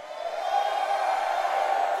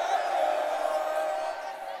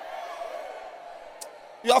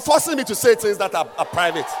 You are forcing me to say things that are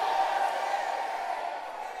private.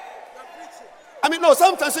 I mean, no,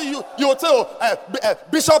 sometimes you will tell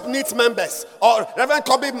Bishop needs members or Reverend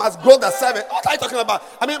Kobe must grow the service. What are you talking about?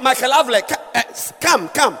 I mean, Michael Havley,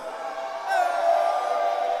 come.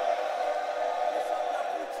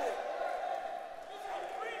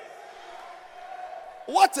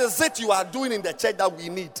 What is it you are doing in the church that we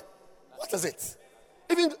need? What is it?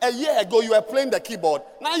 Even a year ago, you were playing the keyboard.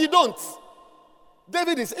 Now you don't.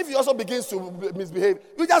 David is, if he also begins to misbehave,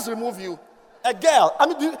 we just remove you. A girl. I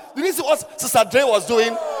mean, did you see what Sister Dre was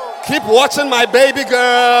doing? Keep watching my baby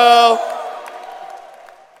girl.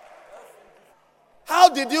 How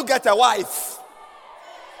did you get a wife?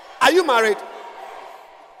 Are you married?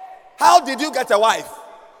 How did you get a wife?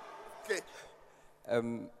 Okay.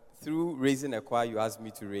 Through raising a choir you asked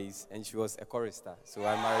me to raise, and she was a chorister, so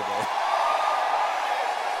I married her.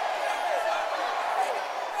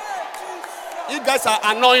 You guys are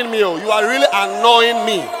annoying me. You are really annoying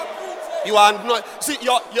me. You are annoying. See,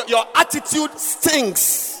 your attitude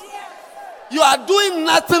stinks. You are doing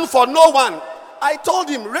nothing for no one. I told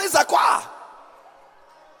him, raise a choir.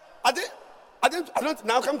 I don't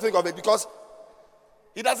now come to think of it because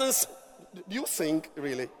he doesn't. Do you sing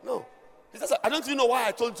really? No. I don't even know why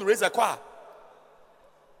I told him to raise a choir.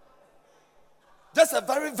 Just a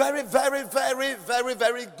very, very, very, very, very,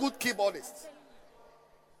 very good keyboardist.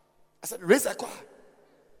 I said, raise a choir.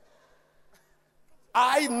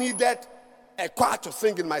 I needed a choir to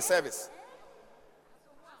sing in my service.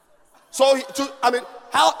 So,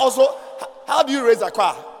 how do you raise a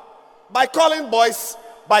choir? By calling boys,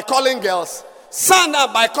 by calling girls. Son,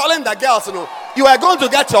 by calling the girls, you are going to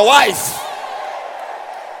get your wife.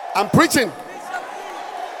 I'm preaching.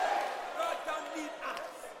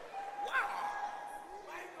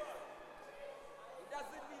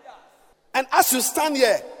 And as you stand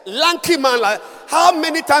here, lanky man, like, how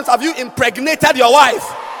many times have you impregnated your wife?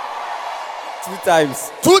 2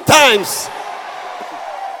 times. 2 times.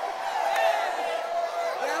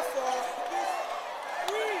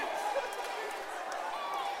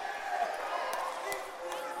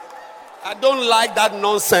 I don't like that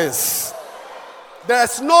nonsense.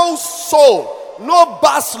 There's no soul, no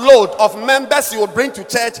bus load of members you will bring to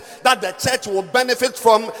church that the church will benefit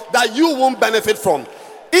from, that you won't benefit from.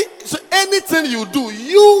 So anything you do,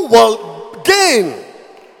 you will gain.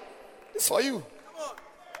 It's for you. Come on.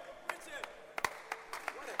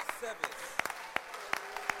 What a service.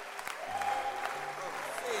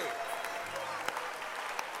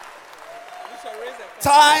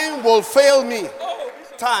 Time will fail me.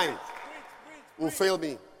 Time will fail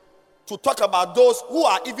me to talk about those who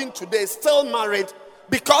are even today still married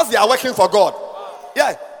because they are working for God.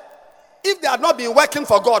 Yeah. If they had not been working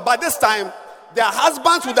for God, by this time, their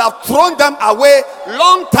husbands would have thrown them away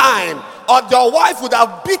long time, or their wife would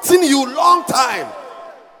have beaten you long time.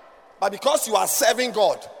 But because you are serving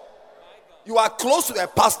God, you are close to a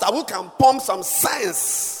pastor who can pump some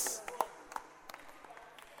sense.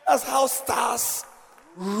 That's how stars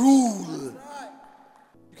rule.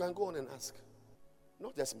 You can go on and ask.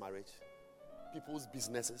 Not just marriage, people's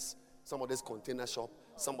businesses, somebody's container shop,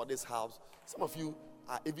 somebody's house. Some of you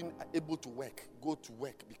are even able to go to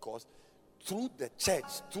work because through the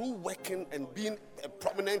church, through working and being a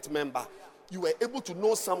prominent member, you were able to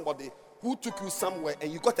know somebody who took you somewhere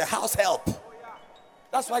and you got a house help.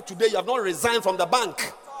 That's why today you have not resigned from the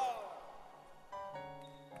bank.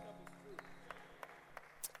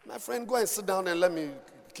 My friend, go and sit down and let me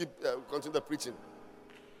continue the preaching.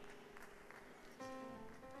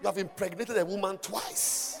 You have impregnated a woman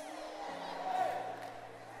twice.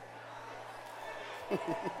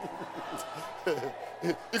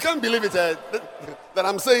 You can't believe it that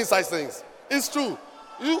I'm saying such things. It's true.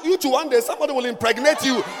 You too, one day somebody will impregnate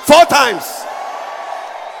you 4 times.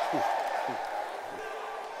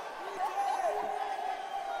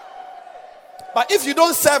 But if you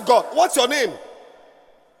don't serve God, what's your name?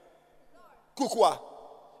 Kukua.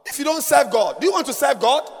 If you don't serve God, do you want to serve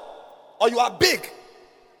God? Or you are big?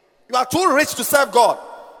 You are too rich to serve God.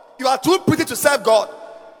 You are too pretty to serve God.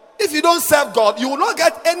 If you don't serve God, you will not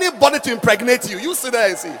get anybody to impregnate you. You sit there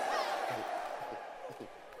and see.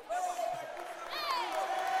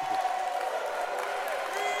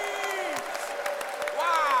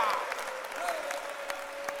 Wow.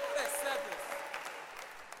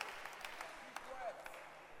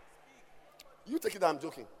 You take it that I'm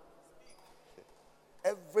joking.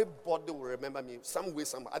 Everybody will remember me some way,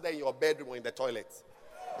 somehow, either in your bedroom or in the toilet.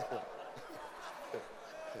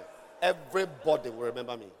 Everybody will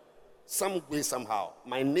remember me. Some way, somehow.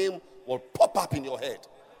 My name will pop up in your head.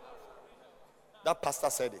 That pastor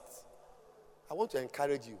said it. I want to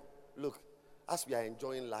encourage you. Look, as we are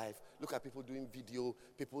enjoying life, look at people doing video,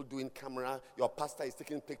 people doing camera, your pastor is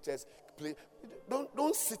taking pictures.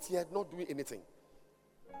 Don't sit here not doing anything.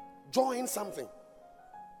 Join something.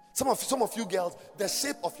 Some of you girls, the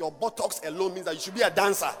shape of your buttocks alone means that you should be a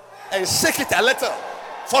dancer and shake it a little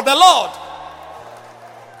for the Lord.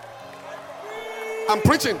 I'm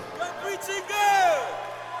preaching. You're preaching good.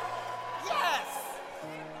 Yes.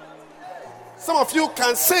 Some of you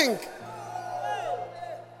can sing.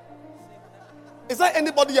 Is there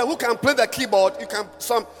anybody here who can play the keyboard? You can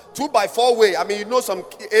some 2x4 way. I mean, you know some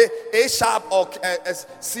A sharp or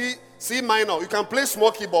C minor. You can play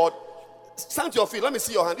small keyboard. Stand to your feet. Let me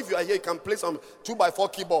see your hand. If you are here, you can play some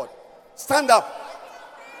 2x4 keyboard. Stand up.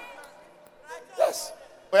 Yes.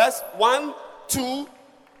 Yes. 1, 2,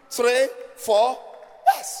 3, 4.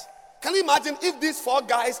 Yes. Can you imagine if these 4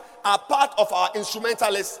 guys are part of our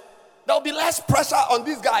instrumentalists? There will be less pressure on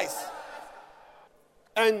these guys.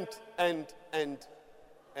 And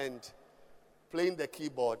playing the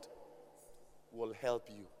keyboard will help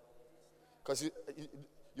you. Because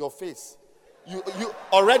your face, you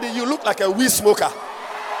already, you look like a weed smoker.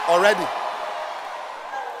 Already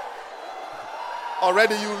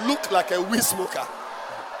you look like a weed smoker.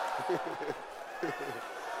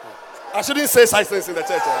 I shouldn't say such things in the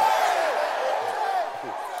church.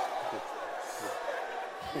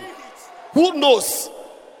 Who knows?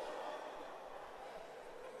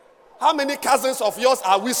 How many cousins of yours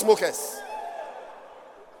are weed smokers?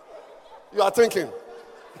 You are thinking.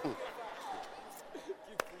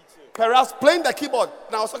 Perhaps playing the keyboard.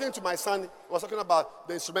 Now I was talking to my son. He was talking about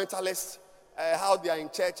the instrumentalists, how they are in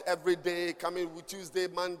church every day, coming with Tuesday,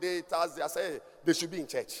 Monday, Thursday. I said they should be in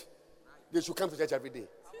church. They should come to church every day.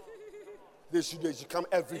 They should come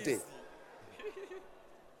every day.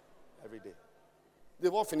 Every day. They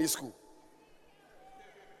won't finish school.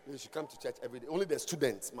 They should come to church every day. Only the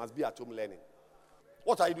students must be at home learning.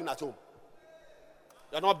 What are you doing at home?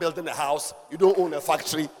 You're not building a house. You don't own a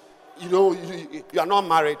factory. You are not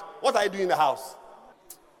married. What are you doing in the house?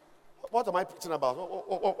 What am I preaching about?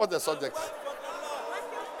 What's the subject?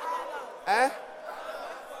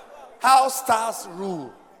 How stars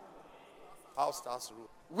rule. How stars rule.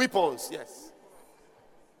 Weapons, yes.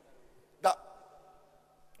 That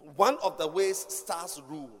one of the ways stars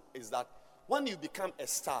rule is that when you become a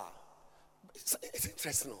star, it's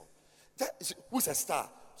interesting. Who's a star?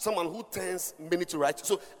 Someone who turns many to righteous.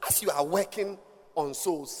 So as you are working on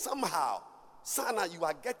souls, somehow, Sana, you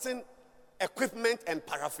are getting equipment and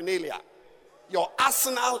paraphernalia. Your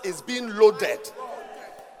arsenal is being loaded.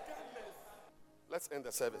 Let's end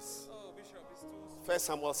the service. 1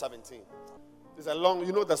 Samuel 17. It's a long,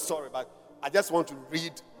 you know the story, but I just want to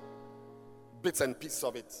read bits and pieces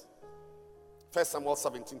of it. 1 Samuel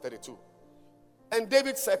 17:32. And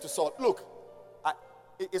David said to Saul, look,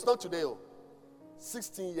 it's not today,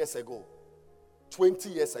 16 years ago, 20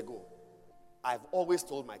 years ago, I've always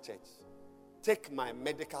told my church, take my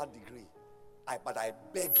medical degree, but I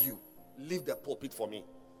beg you, leave the pulpit for me.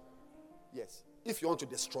 Yes, if you want to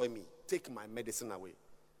destroy me, take my medicine away.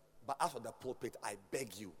 But after the pulpit, I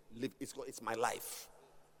beg you, leave. It's my life.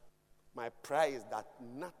 My prayer is that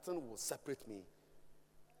nothing will separate me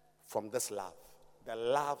from this love. The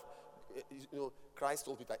love, Christ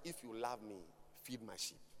told Peter, if you love me, feed my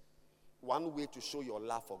sheep. One way to show your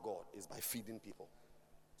love for God is by feeding people.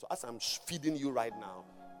 So as I'm feeding you right now,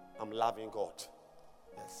 I'm loving God.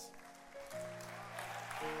 Yes.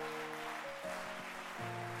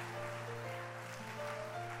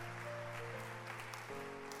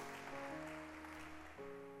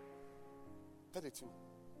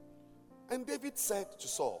 And David said to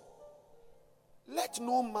Saul, let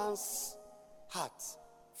no man's heart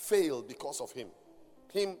fail because of him.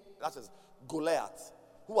 Him, that is Goliath,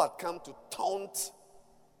 who had come to taunt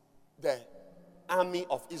the army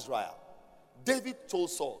of Israel. David told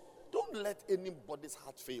Saul, don't let anybody's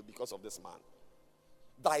heart fail because of this man.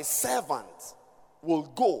 Thy servant will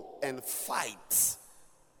go and fight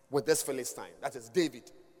with this Philistine. That is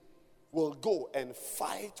David. Will go and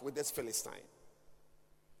fight with this Philistine.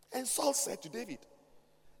 And Saul said to David,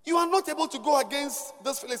 you are not able to go against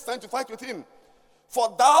this Philistine to fight with him,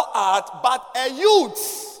 for thou art but a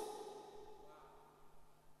youth.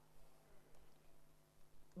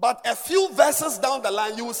 But a few verses down the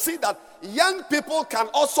line, you will see that young people can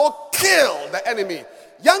also kill the enemy.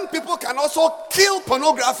 Young people can also kill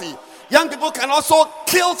pornography. Young people can also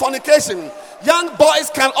kill fornication. Young boys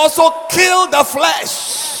can also kill the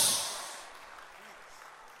flesh.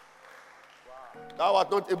 Thou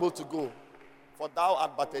art not able to go, for thou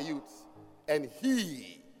art but a youth, and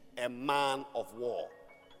he a man of war.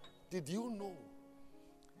 Did you know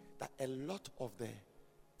that a lot of the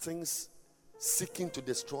things seeking to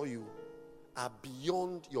destroy you are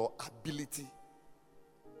beyond your ability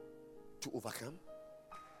to overcome,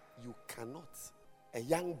 you cannot. A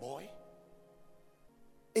young boy,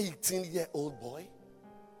 18-year-old boy,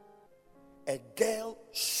 a girl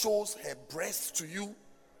shows her breast to you,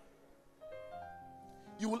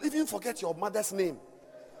 you will even forget your mother's name.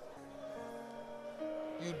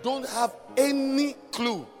 You don't have any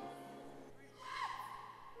clue.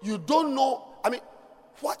 You don't know. I mean,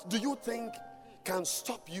 what do you think can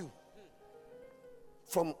stop you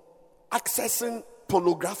from accessing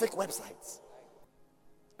pornographic websites?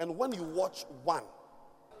 And when you watch one,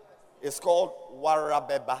 it's called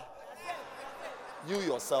Warabeba. You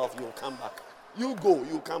yourself, you'll come back. You go,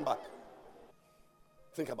 you'll come back.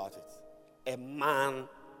 Think about it. A man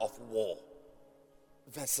of war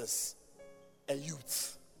versus a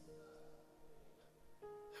youth.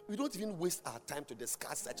 We don't even waste our time to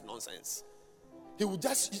discuss such nonsense. He will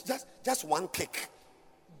just one kick.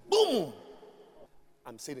 Boom!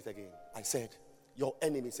 I'm saying it again. I said, your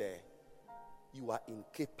enemy said, you are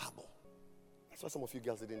incapable. That's why some of you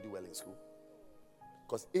girls didn't do well in school.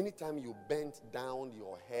 Because anytime you bent down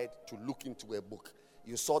your head to look into a book,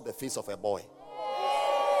 you saw the face of a boy.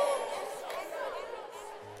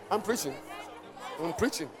 I'm preaching,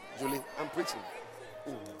 Julie. I'm preaching.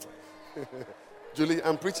 Julie,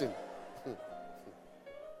 I'm preaching.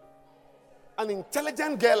 An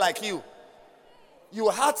intelligent girl like you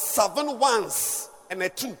had 7 1s and a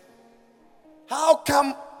 2. How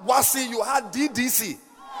come, Wasi, you had DDC?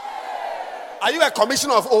 Are you a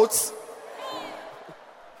commissioner of oaths?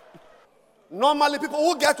 Normally, people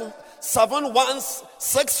who get 7 1s,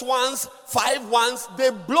 6 1s, 5 1s, they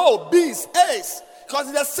blow B's, A's. Because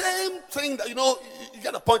it's the same thing that, you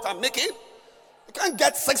get the point I'm making. You can't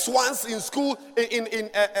get 6 1s in school in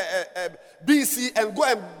BC and go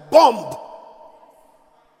and bomb.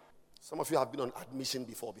 Some of you have been on admission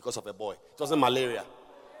before because of a boy. It wasn't malaria.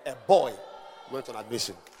 A boy went on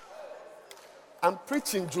admission. I'm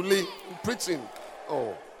preaching, Julie. I'm preaching.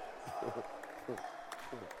 Oh.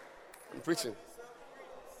 I'm preaching.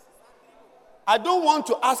 I don't want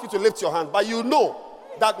to ask you to lift your hand, but you know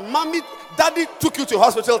that daddy took you to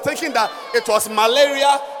hospital thinking that it was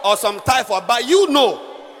malaria or some typhoid, but you know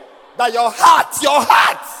that your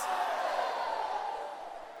heart.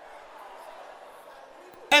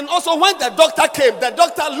 And also when the doctor came, the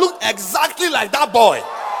doctor looked exactly like that boy.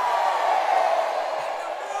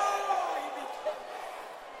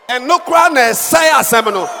 And no crown say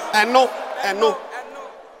asemino. And no.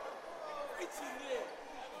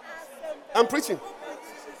 I'm preaching.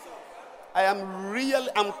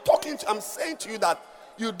 I'm saying to you that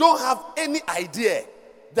you don't have any idea.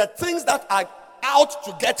 The things that are out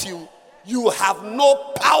to get you, you have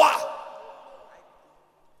no power.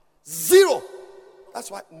 Zero. That's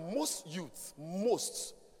why most youths,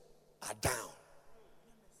 are down.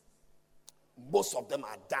 Most of them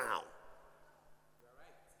are down.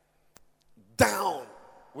 Down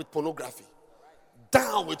with pornography.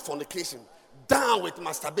 Down with fornication. Down with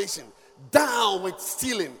masturbation. Down with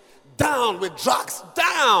stealing. Down with drugs.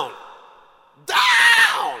 Down.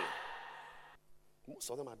 Most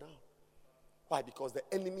of them are down. Why? Because the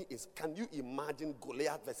enemy is, can you imagine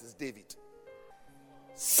Goliath versus David?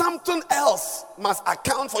 Something else must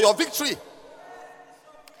account for your victory.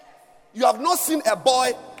 You have not seen a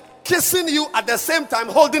boy kissing you at the same time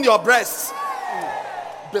holding your breasts.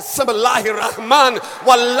 Bismillahir Rahman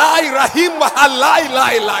Wallahi Rahim wa halai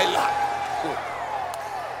lai lai lai.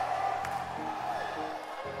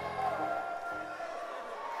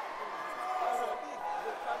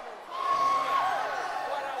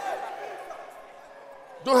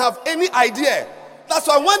 Don't have any idea. That's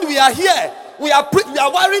why when we are here, we are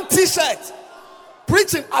wearing t-shirts,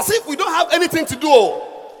 preaching as if we don't have anything to do,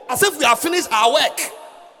 as if we have finished our work.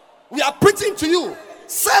 We are preaching to you.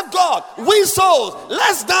 Serve God, win souls,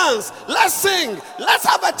 let's dance, let's sing, let's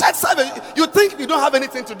have a church service. You think you don't have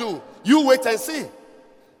anything to do? You wait and see.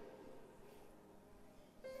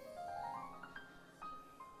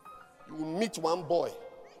 You will meet one boy.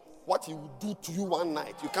 What he will do to you one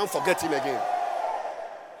night, you can't forget him again.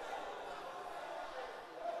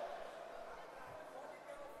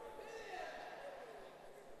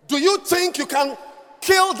 Do you think you can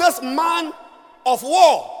kill this man of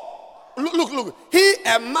war? Look. He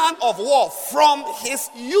a man of war from his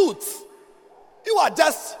youth. You are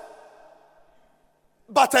just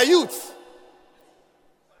but a youth.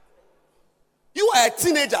 You are a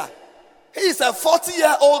teenager. He is a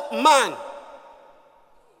 40-year-old man.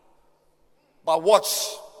 But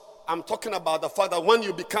watch. I'm talking about the fact that when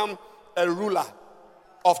you become a ruler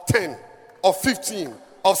of 10, of 15,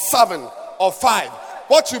 of 7, of 5,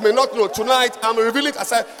 What you may not know, tonight I'm revealing. I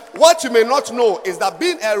said, what you may not know is that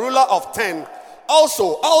being a ruler of 10,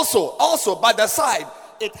 also, by the side,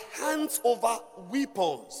 it hands over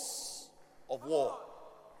weapons of war.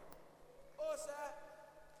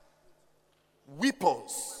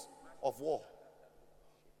 Weapons of war.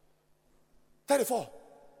 34.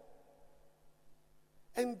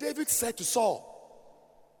 And David said to Saul,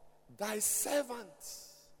 thy servant.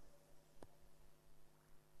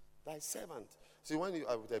 See, when you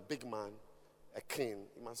are with a big man, a king,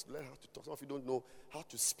 you must learn how to talk. Some of you don't know how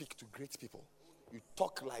to speak to great people. You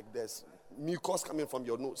talk like there's mucus coming from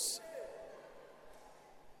your nose.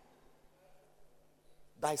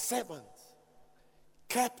 Thy servant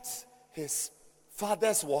kept his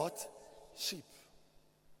father's what? Sheep.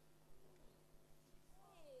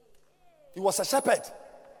 He was a shepherd.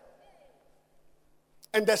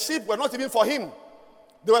 And the sheep were not even for him.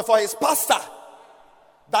 They were for his pastor.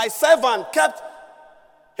 Thy servant kept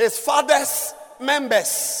his father's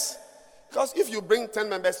members. Because if you bring 10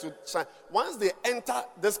 members to shrine, once they enter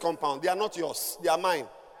this compound, they are not yours. They are mine.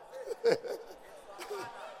 God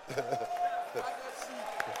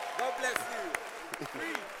bless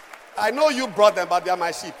you. I know you brought them, but they are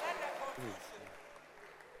my sheep.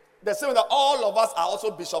 The same way that all of us are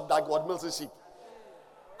also Bishop Dagwood Mills' sheep.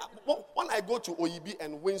 When I go to OEB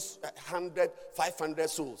and win 100, 500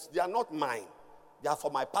 souls, they are not mine. They are for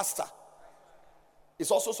my pastor. It's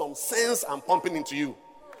also some sense I'm pumping into you.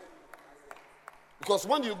 Because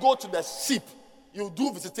when you go to the sheep, you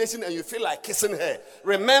do visitation and you feel like kissing her.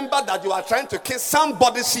 Remember that you are trying to kiss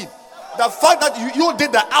somebody's sheep. The fact that you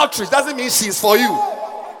did the outreach doesn't mean she's for you.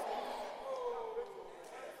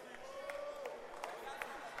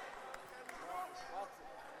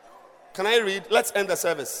 Can I read? Let's end the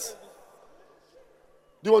service.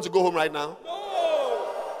 Do you want to go home right now? No.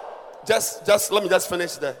 Just let me just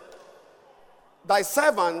finish there. Thy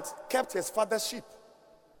servant kept his father's sheep,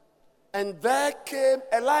 and there came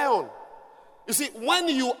a lion. You see, when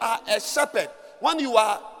you are a shepherd, when you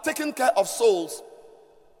are taking care of souls,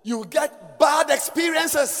 you get bad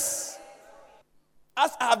experiences.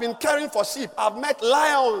 As I have been caring for sheep, I've met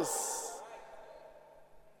lions.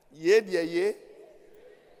 Yeah.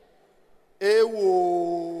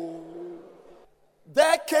 Ewo.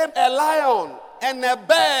 There came a lion and a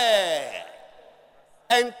bear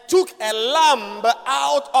and took a lamb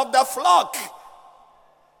out of the flock.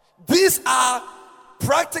 These are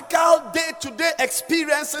practical day-to-day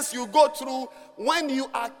experiences you go through when you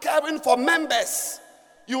are caring for members.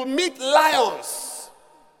 You meet lions,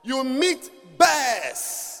 you meet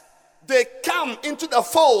bears. They come into the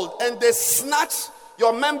fold and they snatch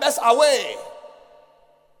your members away.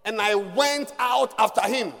 And I went out after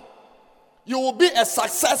him. You will be a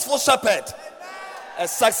successful shepherd. A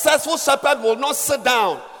successful shepherd will not sit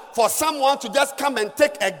down for someone to just come and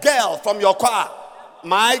take a girl from your car.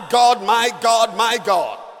 My God, my God, my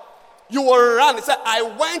God. You will run. He said, I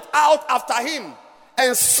went out after him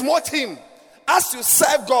and smote him. As you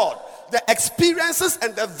serve God, the experiences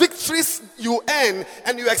and the victories you earn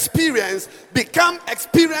and you experience become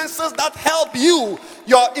experiences that help you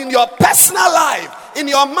in your personal life, in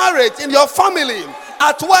your marriage, in your family,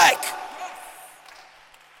 at work.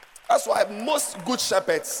 That's why most good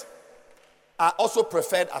shepherds are also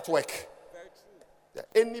preferred at work.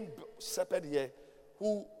 Any shepherd here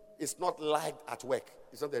who is not liked at work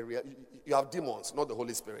is not the real. You have demons, not the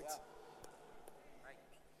Holy Spirit.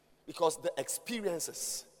 Because the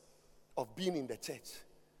experiences of being in the church,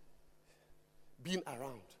 being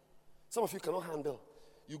around, some of you cannot handle.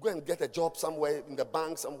 You go and get a job somewhere in the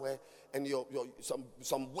bank somewhere, and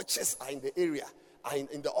some witches are in the area, are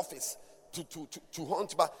in the office to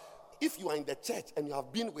hunt. But if you are in the church and you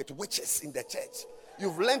have been with witches in the church,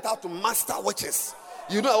 you've learned how to master witches.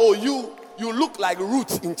 You know, you look like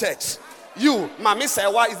Ruth in church. You, Mami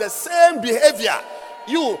Sewa, is the same behavior.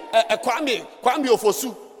 You, Kwame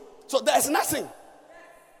Ofosu. So there's nothing.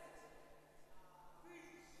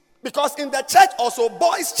 Because in the church also,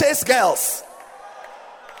 boys chase girls.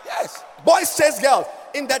 Yes, boys chase girls.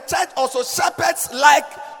 In the church also, shepherds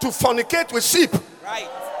like to fornicate with sheep. Right.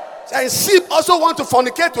 And sheep also want to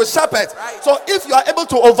fornicate with shepherds. Right. So if you are able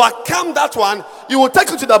to overcome that one, you will take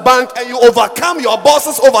it to the bank and you overcome your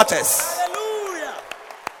boss's overtures. Hallelujah.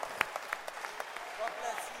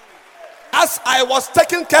 As I was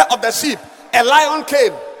taking care of the sheep, a lion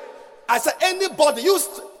came. I said, anybody,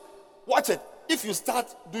 watch it. If you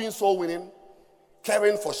start doing soul winning,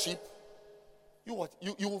 caring for sheep, you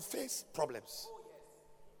will face problems.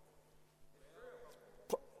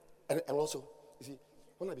 And also, you see,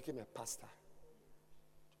 when I became a pastor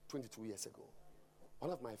 22 years ago,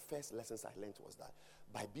 one of my first lessons I learned was that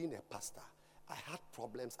by being a pastor, I had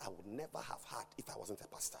problems I would never have had if I wasn't a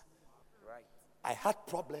pastor. Right. I had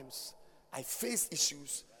problems. I faced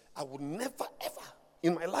issues I would never ever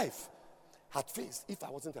in my life had faced if I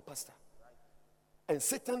wasn't a pastor. And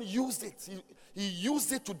Satan used it. He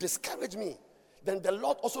used it to discourage me. Then the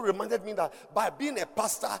Lord also reminded me that by being a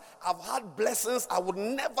pastor, I've had blessings I would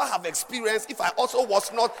never have experienced if I also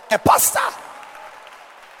was not a pastor.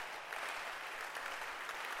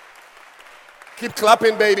 Keep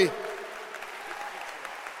clapping, baby.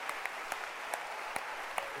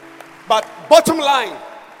 But bottom line,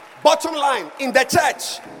 in the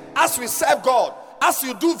church, as we serve God, as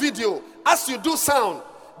you do video, as you do sound,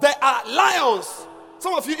 there are lions.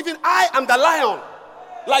 Some of you, even I am the lion.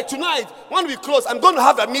 Like tonight, when we close, I'm going to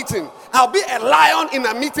have a meeting. I'll be a lion in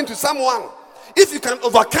a meeting to someone. If you can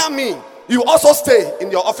overcome me, you also stay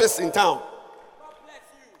in your office in town.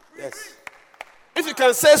 Yes. If you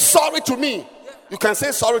can say sorry to me, you can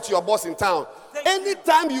say sorry to your boss in town.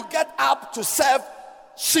 Anytime you get up to serve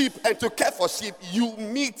sheep and to care for sheep, you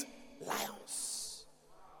meet lions.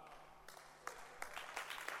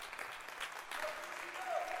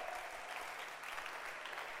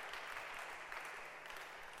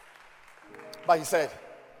 But he said,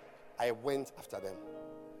 I went after them.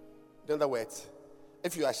 In other words,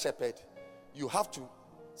 if you are a shepherd, you have to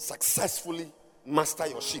successfully master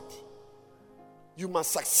your sheep. You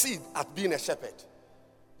must succeed at being a shepherd.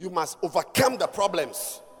 You must overcome the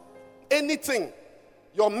problems. Anything,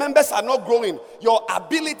 your members are not growing. Your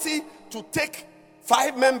ability to take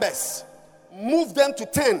 5 members, move them to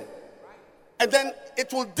 10, and then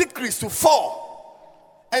it will decrease to 4.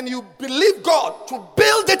 And you believe God to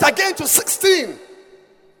build it again to 16.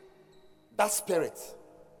 That spirit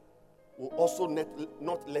will also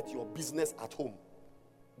not let your business at home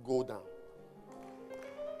go down.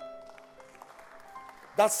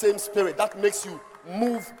 That same spirit that makes you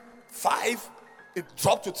move 5, it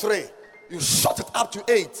dropped to 3. You shot it up to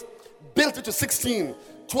 8, built it to 16,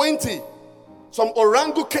 20. Some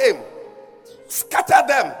orangu came, scattered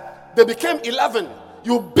them. They became 11.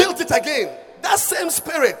 You built it again. That same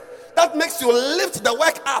spirit that makes you lift the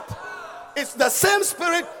work up. It's the same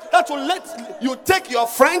spirit that will let you take your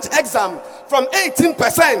French exam from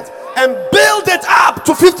 18% and build it up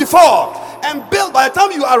to 54. And build, by the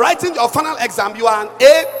time you are writing your final exam, you are an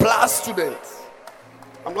A+ student.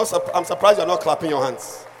 I'm surprised you're not clapping your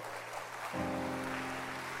hands.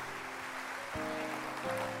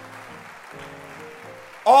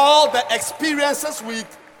 All the experiences we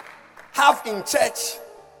have in church,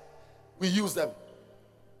 we use them.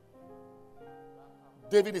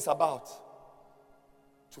 David is about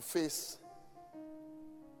to face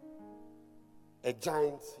a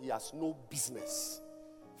giant he has no business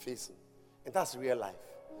facing. And that's real life.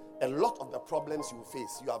 A lot of the problems you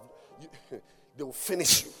face, they will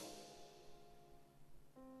finish you.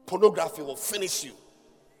 Pornography will finish you.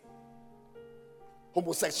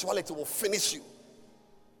 Homosexuality will finish you.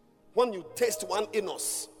 When you taste one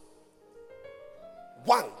anus,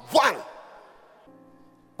 one.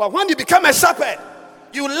 But when you become a shepherd,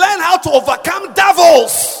 you learn how to overcome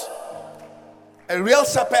devils. A real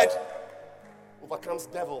shepherd overcomes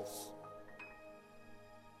devils.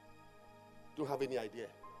 Don't have any idea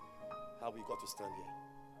how we got to stand here.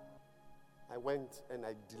 I went and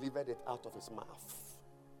I delivered it out of his mouth.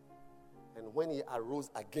 And when he arose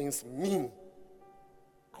against me,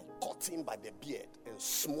 I caught him by the beard and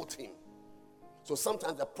smote him. So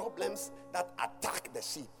sometimes the problems that attack the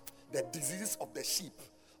sheep, the diseases of the sheep,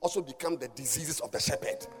 also become the diseases of the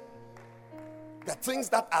shepherd. The things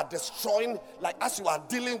that are destroying, like as you are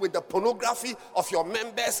dealing with the pornography of your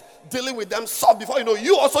members, dealing with them, solve before you know,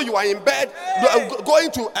 you are in bed, going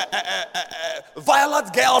to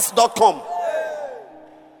violetgirls.com.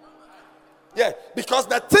 Yeah, because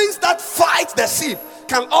the things that fight the sheep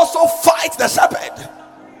can also fight the shepherd.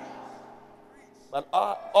 But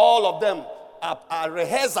all of them are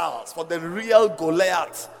rehearsals for the real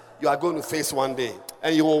Goliath you are going to face one day,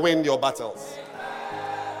 and you will win your battles.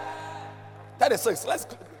 36.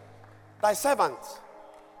 Thy servant.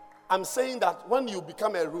 I'm saying that when you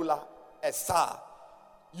become a ruler, a star,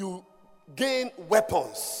 you gain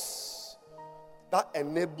weapons that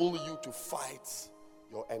enable you to fight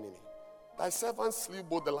your enemy. Thy servant slew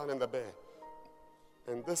both the lion and the bear,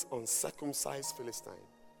 and this uncircumcised Philistine.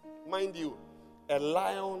 Mind you, a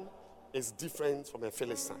lion is different from a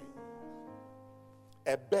Philistine.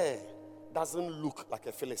 A bear doesn't look like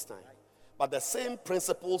a Philistine. But the same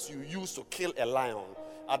principles you use to kill a lion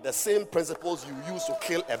are the same principles you use to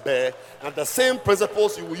kill a bear, and the same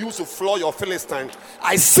principles you will use to floor your Philistine.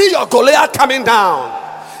 I see your Goliath coming down.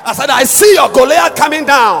 I said, I see your Goliath coming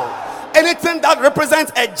down. anything that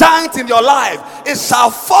represents a giant in your life, it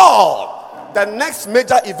shall fall. The next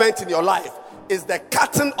major event in your life is the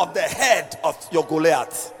cutting of the head of your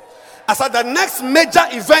Goliath. I said the next major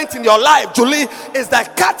event in your life, Julie, is the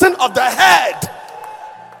cutting of the head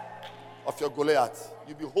of your Goliath.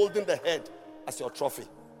 You'll be holding the head as your trophy.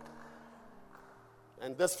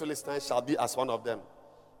 And this Philistine shall be as one of them,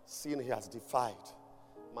 seeing he has defied.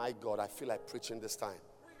 My God, I feel like preaching this time.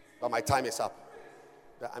 But my time is up.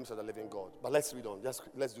 The arms of the living God. But let's read on.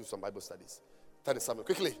 Let's do some Bible studies. 37.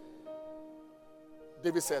 Quickly.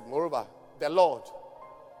 David said, moreover, the Lord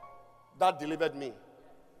that delivered me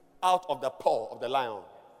out of the paw of the lion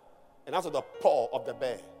and out of the paw of the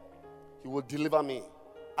bear, he will deliver me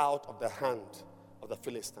out of the hand of the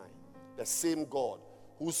Philistine. The same God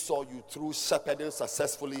who saw you through shepherding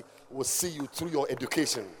successfully will see you through your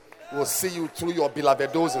education, will see you through your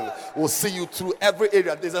beloved dozing, will see you through every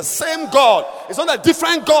area. There's the same God. It's not a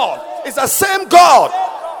different God. It's the same God.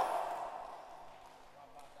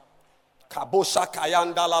 Kabosha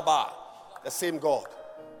Kayandalaba. The same God.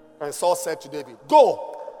 And Saul said to David, go,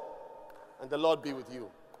 and the Lord be with you.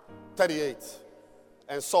 38.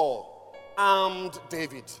 And Saul armed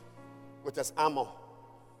David with his armor,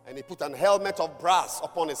 and he put an helmet of brass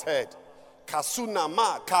upon his head. Kasuna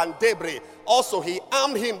ma kandebre. Also he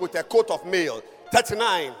armed him with a coat of mail.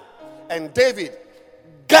 39. And David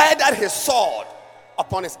girded his sword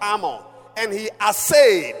upon his armor, and he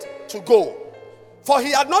essayed to go, for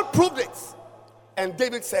he had not proved it. And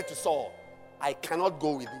David said to Saul, I cannot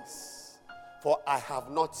go with this, for I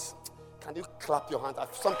have not. Can you clap your hands?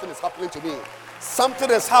 Something is happening to me.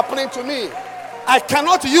 Something is happening to me. I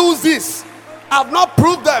cannot use this. I've not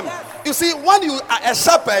proved them. You see, when you are a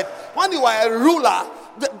shepherd, when you are a ruler,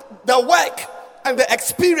 the work and the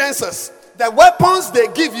experiences, the weapons they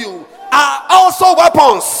give you are also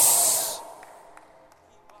weapons.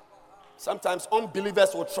 Sometimes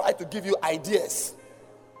unbelievers will try to give you ideas.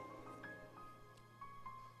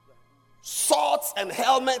 Swords and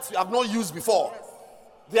helmets you have not used before.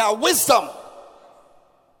 They are wisdom.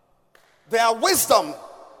 They are wisdom.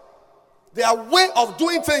 They are way of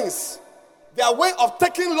doing things. They are way of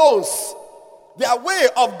taking loans. They are way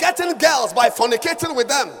of getting girls by fornicating with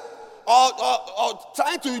them. Or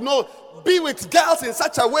trying to, be with girls in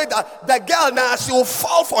such a way that the girl now, she will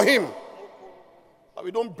fall for him. But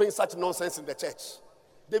we don't bring such nonsense in the church.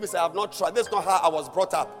 David said, I have not tried. This is not how I was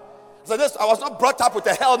brought up. So I was not brought up with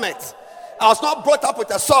a helmet. I was not brought up with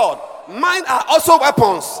a sword. Mine are also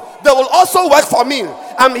weapons. They will also work for me.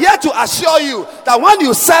 I'm here to assure you that when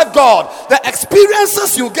you serve God, the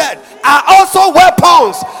experiences you get are also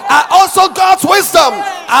weapons, are also God's wisdom,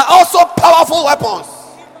 are also powerful weapons.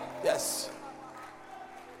 Yes.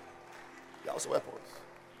 They are also weapons.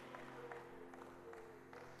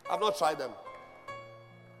 I've not tried them.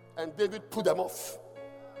 And David put them off.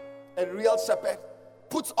 A real shepherd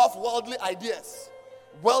puts off worldly ideas,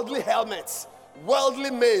 worldly helmets,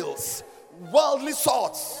 worldly mails, worldly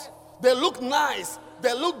swords. They look nice,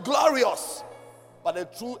 they look glorious, but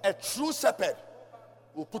a true shepherd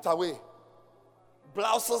will put away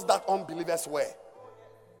blouses that unbelievers wear,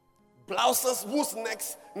 blouses whose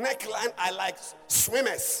neckline are like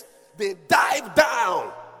swimmers. They dive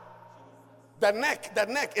down. The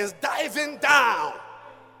neck is diving down.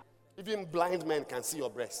 Even blind men can see your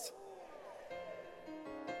breast.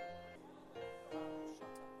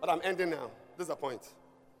 But I'm ending now. This is the point.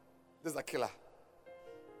 This is a killer.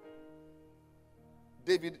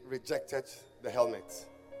 David rejected the helmet,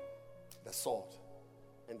 the sword,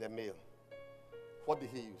 and the mail. What did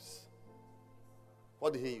he use?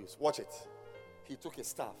 What did he use? Watch it. He took his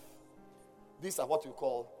staff. These are what you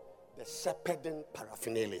call the shepherding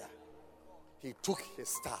paraphernalia. He took his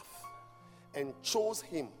staff and chose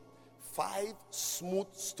him 5 smooth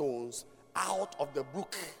stones out of the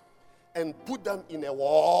brook and put them in a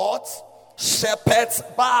what? Shepherd's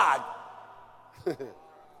bag.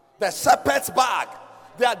 The shepherd's bag.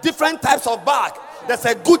 There are different types of bag. There's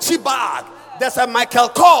a Gucci bag. There's a Michael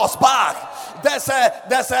Kors bag. There's a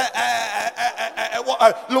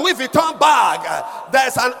Louis Vuitton bag.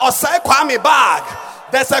 There's an Osei Kwame bag.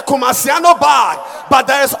 There's a Kumasiano bag. But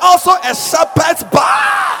there is also a shepherd's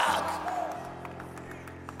bag.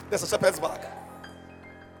 There's a shepherd's bag.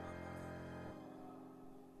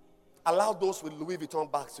 Allow those with Louis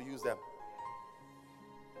Vuitton bags to use them.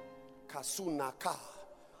 Kasunaka,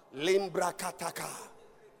 Limbrakataka,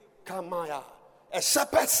 Kamaya. A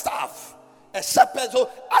shepherd's staff. A shepherd. So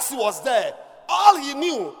as he was there, all he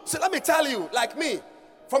knew. So let me tell you, like me,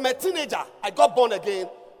 from a teenager, I got born again.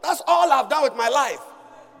 That's all I've done with my life.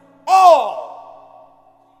 All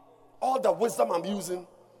the wisdom I'm using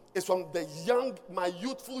It's from my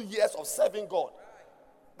youthful years of serving God.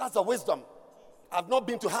 That's the wisdom. I've not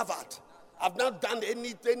been to Harvard. I've not done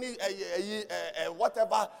any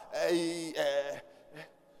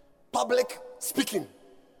public speaking.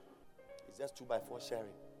 It's just 2x4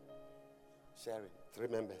 sharing. 3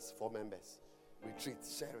 members, 4 members, retreat,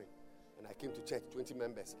 sharing. And I came to church, 20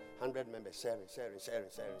 members, 100 members, sharing.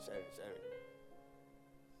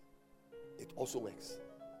 It also works.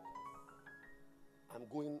 I'm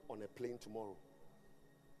going on a plane tomorrow.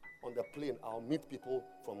 On the plane, I'll meet people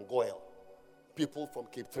from Goyle, people from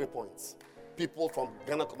Cape 3 Points, people from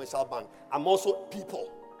Ghana Commercial Bank. I'm also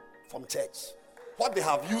people from church. What they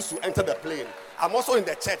have used to enter the plane, I'm also in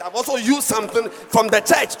the church. I've also used something from the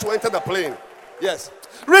church to enter the plane. Yes.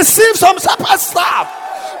 Receive some shepherd's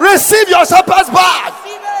staff. Receive your shepherd's bag.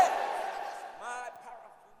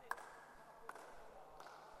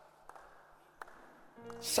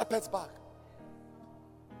 Shepherd's bag.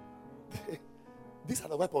 These are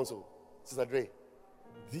the weapons, Sister Dre.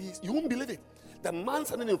 These, you won't believe it. The man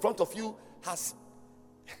standing in front of you has,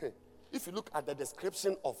 if you look at the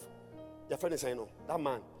description of your friend is saying, that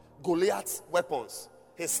man, Goliath's weapons,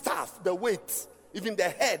 his staff, the weight, even the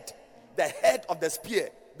head of the spear,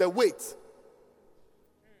 the weight,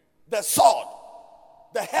 the sword,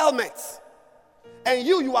 the helmet. And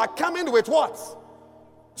you are coming with what?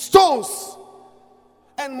 Stones.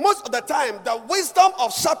 And most of the time, the wisdom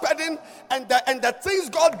of shepherding and the things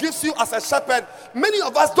God gives you as a shepherd, many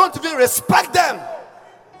of us don't even respect them.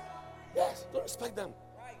 Yes, don't respect them.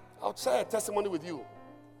 I'll share a testimony with you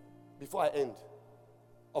before I end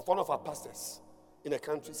of one of our pastors in a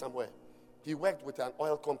country somewhere. He worked with an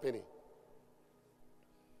oil company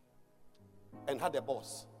and had a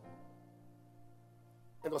boss.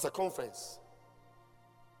 And it was a conference.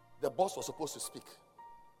 The boss was supposed to speak.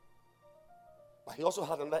 But he also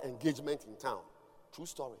had another engagement in town. True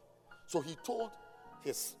story. So he told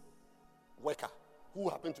his worker, who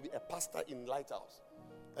happened to be a pastor in Lighthouse,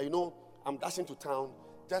 I'm dashing to town.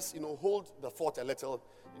 Just, hold the fort a little.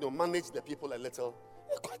 Manage the people a little.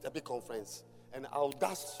 It's quite a big conference. And I'll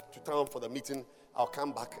dash to town for the meeting. I'll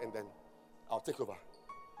come back and then I'll take over.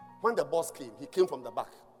 When the boss came, he came from the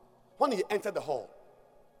back. When he entered the hall,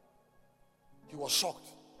 he was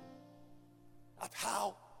shocked at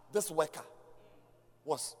how this worker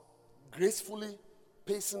was gracefully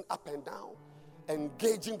pacing up and down,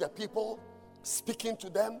 engaging the people, speaking to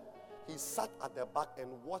them. He sat at the back and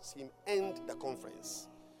watched him end the conference.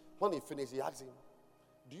 When he finished, he asked him,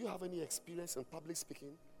 "Do you have any experience in public speaking?"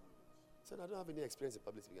 He said, "I don't have any experience in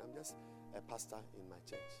public speaking. I'm just a pastor in my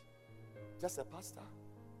church." Just a pastor.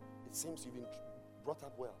 It seems you've been brought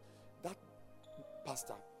up well. That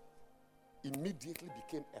pastor immediately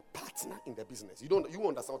became a partner in the business. You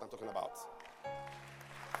understand what I'm talking about?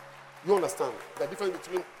 You understand the difference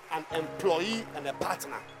between an employee and a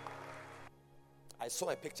partner? I saw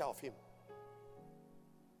a picture of him.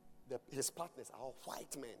 His partners are all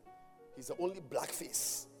white men. He's the only black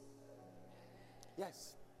face.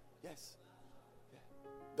 Yes. Yeah.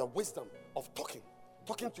 The wisdom of talking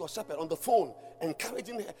to your shepherd on the phone,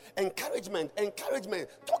 encouragement,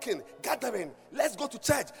 talking, gathering. Let's go to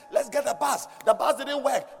church. Let's get a bus. The bus didn't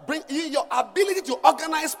work. Bring your ability to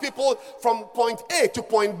organize people from point A to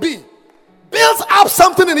point B. Builds up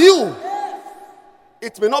something in you.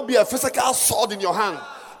 It may not be a physical sword in your hand,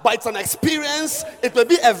 but it's an experience. It may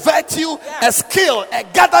be a virtue, a skill, a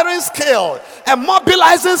gathering skill, a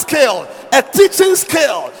mobilizing skill, a teaching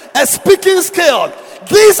skill, a speaking skill.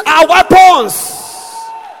 These are weapons.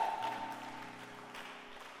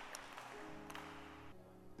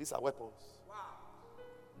 These are weapons.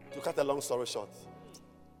 To cut a long story short,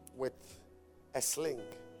 with a sling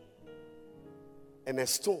and a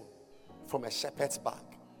stone from a shepherd's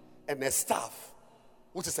bag and a staff,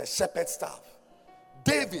 which is a shepherd's staff,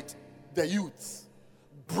 David, the youth,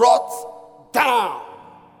 brought down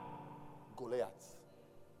Goliath,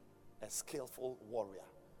 a skillful warrior,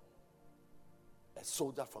 a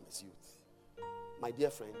soldier from his youth. My dear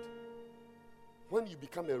friend, when you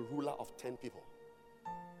become a ruler of 10 people,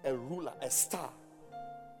 a ruler, a star,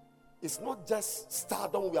 it's not just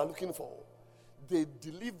stardom we are looking for. They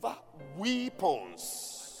deliver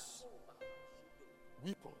weapons.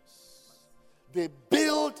 They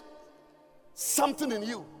build something in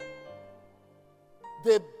you.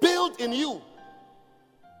 They build in you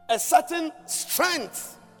a certain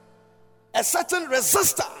strength, a certain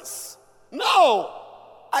resistance. No,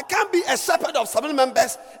 I can't be a shepherd of 7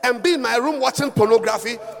 members and be in my room watching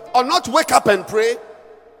pornography or not wake up and pray.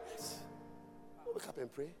 Yes. Wake up and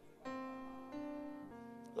pray.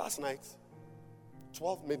 Last night,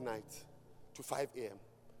 12 midnight to 5 a.m.,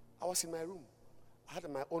 I was in my room. I had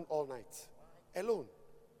my own all night. Alone.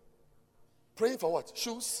 Praying for what?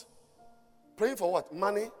 Shoes? Praying for what?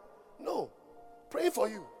 Money? No. Praying for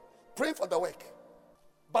you. Praying for the work.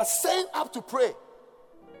 But staying up to pray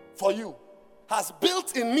for you has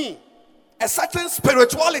built in me a certain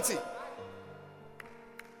spirituality.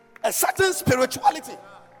 A certain spirituality.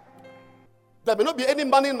 There may not be any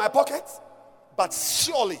money in my pocket, but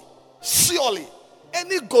surely,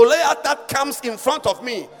 any Goliath that comes in front of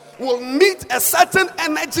me will meet a certain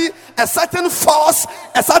energy, a certain force,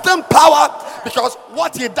 a certain power, because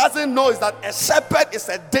what he doesn't know is that a shepherd is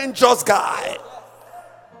a dangerous guy.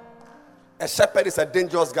 A shepherd is a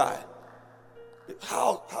dangerous guy.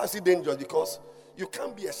 How is he dangerous? Because you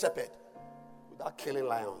can't be a shepherd without killing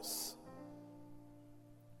lions.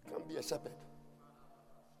 You can't be a shepherd.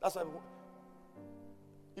 That's why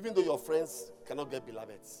even though your friends cannot get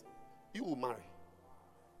beloveds, you will marry.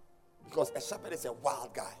 Because a shepherd is a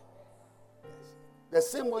wild guy. The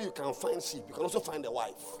same way you can find sheep, you can also find a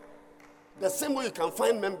wife. The same way you can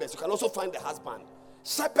find members, you can also find a husband.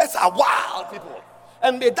 Shepherds are wild people.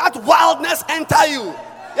 And may that wildness enter you.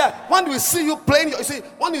 Yeah, when we see you playing, you see,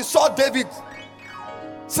 when you saw David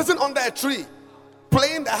sitting under a tree,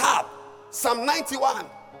 playing the harp, Psalm 91,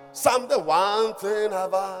 Psalm the one thing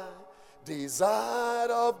have I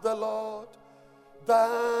desired of the Lord,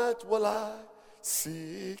 that will I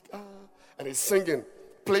seek. And he's singing,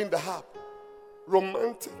 playing the harp,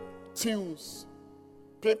 romantic tunes.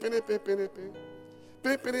 When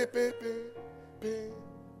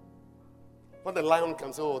the lion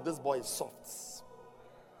comes, oh, this boy is soft.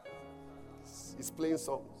 He's playing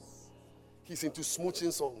songs. He's into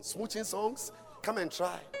smooching songs. Smooching songs? Come and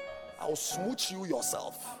try. I'll smooch you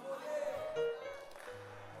yourself.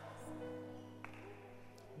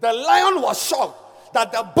 The lion was shocked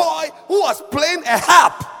that the boy who was playing a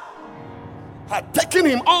harp had taken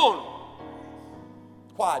him on.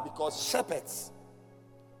 Why? Because shepherds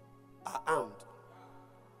are armed.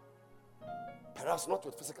 Perhaps not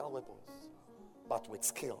with physical weapons, but with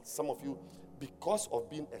skill. Some of you, because of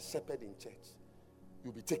being a shepherd in church,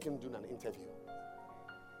 you'll be taken during an interview.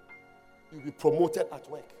 You'll be promoted at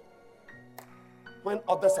work. When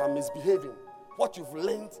others are misbehaving, what you've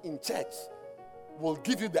learned in church will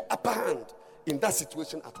give you the upper hand in that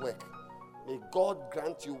situation at work. May God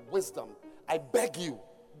grant you wisdom. I beg you,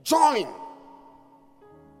 join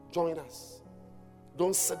us.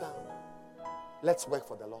 Don't sit down. Let's work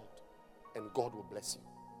for the Lord, and God will bless you.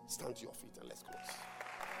 Stand to your feet and let's close.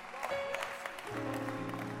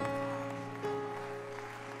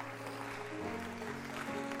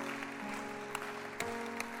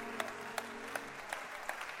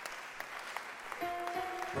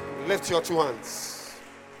 Lift your two hands.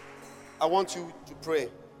 I want you to pray.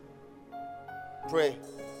 Pray.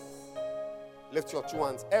 Lift your two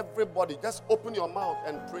hands. Everybody, just open your mouth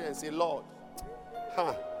and pray and say, Lord,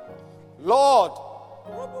 Lord,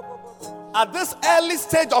 at this early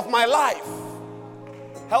stage of my life,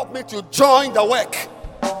 help me to join the work,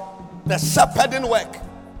 the shepherding work,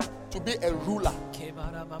 to be a ruler.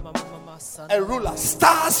 A ruler.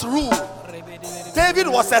 Stars rule. David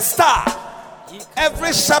was a star.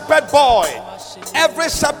 Every shepherd boy, every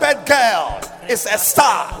shepherd girl is a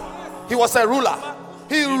star. He was a ruler.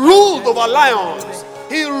 He ruled over lions.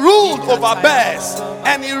 He ruled over bears.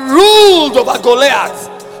 And he ruled over Goliath.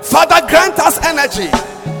 Father, grant us energy.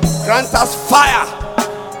 Grant us fire.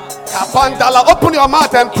 Kapandala, open your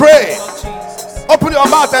mouth and pray. Open your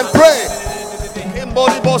mouth and pray.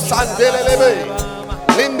 Imbolibo sandelelebe.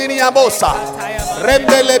 Limbinia bosa.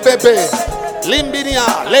 Rembelebebe. Limbinia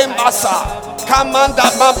lembasa.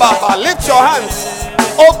 Kamanda mababa. Lift your hands.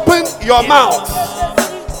 Open your mouth.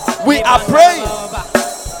 We are praying.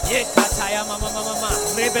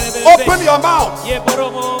 Open your mouth.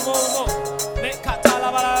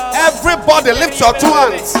 Everybody lift your two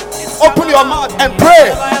hands. Open your mouth and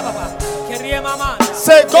pray.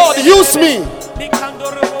 Say, God, use me.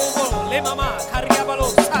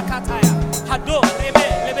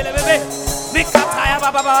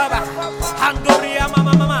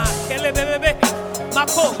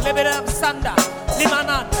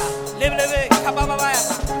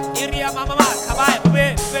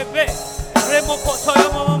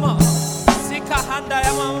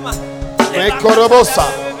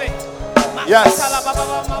 Yes.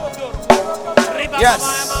 Yes.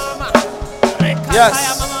 Yes.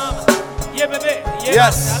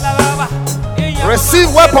 Yes. Receive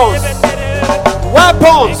weapons.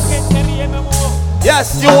 Weapons.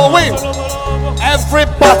 Yes, you will win every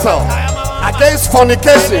battle against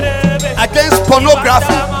fornication, against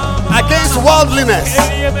pornography, against worldliness,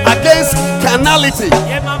 against carnality.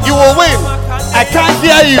 You will win. I can't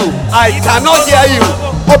hear you. I cannot hear you.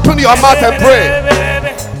 Open your mouth and pray.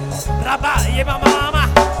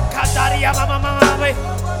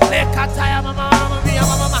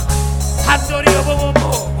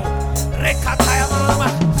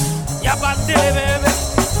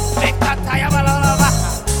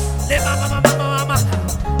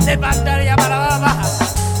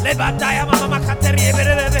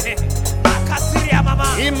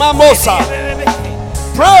 Imamosa.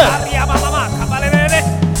 Pray.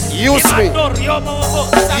 Use me.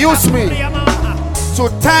 Use me to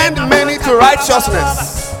turn many to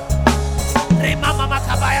righteousness.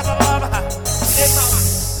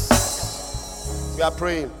 We are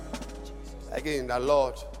praying again that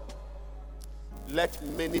Lord, let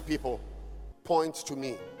many people point to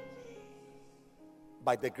me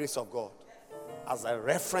by the grace of God as a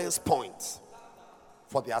reference point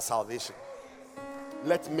for their salvation.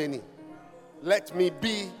 Let me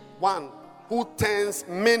be one who turns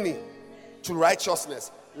many to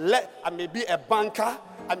righteousness. I may be a banker,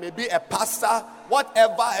 I may be a pastor,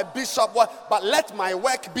 whatever, a bishop, but let my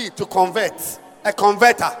work be to convert. A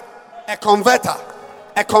converter.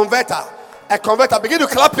 Begin to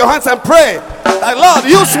clap your hands and pray. Lord,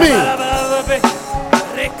 use me.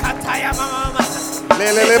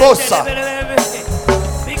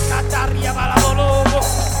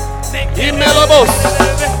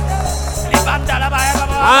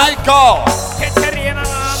 My God.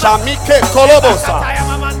 Shamike Kolobosa.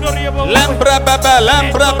 Lembre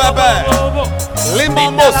bebe.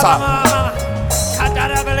 Limomosa.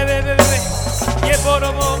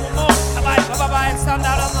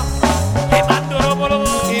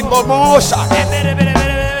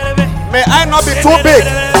 May I not be too big,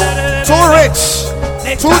 too rich,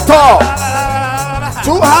 too tall,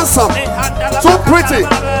 too handsome, too pretty,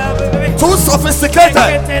 too sophisticated.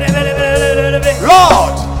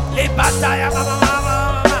 Lord,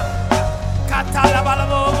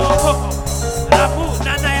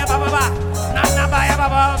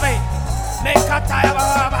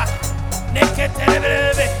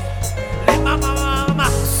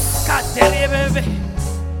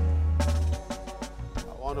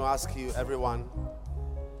 I want to ask you, everyone,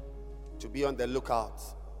 to be on the lookout.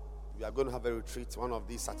 We are going to have a retreat one of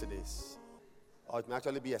these Saturdays, or it may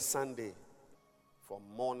actually be a Sunday from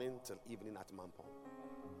morning till evening at Mampong.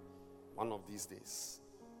 One of these days.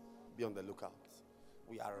 Be on the lookout.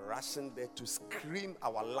 We are rushing there to scream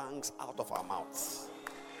our lungs out of our mouths.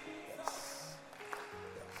 Yes.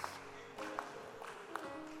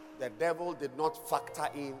 The devil did not factor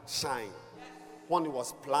in shine when he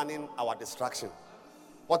was planning our destruction.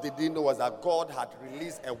 What they didn't know was that God had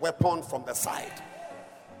released a weapon from the side.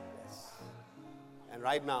 Yes. And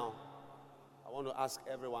right now, I want to ask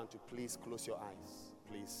everyone to please close your eyes.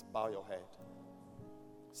 Please bow your head.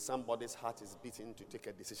 Somebody's heart is beating to take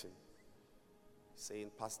a decision.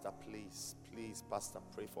 Saying, Pastor, please, Pastor,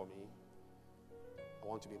 pray for me. I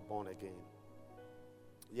want to be born again.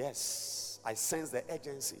 Yes, I sense the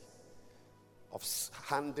urgency of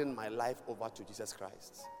handing my life over to Jesus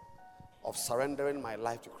Christ, of surrendering my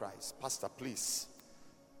life to Christ. Pastor, please,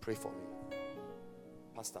 pray for me.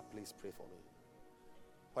 Pastor, please pray for me.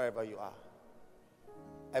 Wherever you are,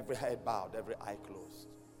 every head bowed, every eye closed.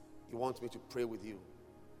 You want me to pray with you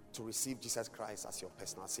to receive Jesus Christ as your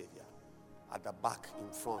personal Savior. At the back,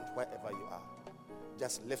 in front, wherever you are,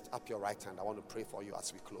 just lift up your right hand. I want to pray for you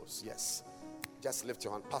as we close. Yes, just lift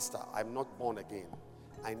your hand. Pastor, I'm not born again.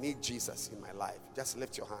 I need Jesus in my life. Just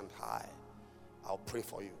lift your hand high. I'll pray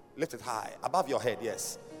for you. Lift it high, above your head.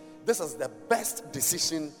 Yes, this is the best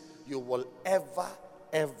decision you will ever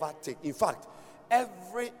take. In fact,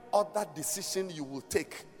 every other decision you will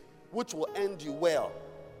take which will end you well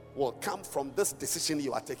will come from this decision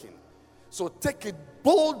you are taking. So take it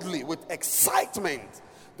boldly with excitement.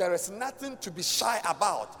 There is nothing to be shy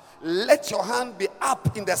about. Let your hand be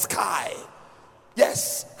up in the sky.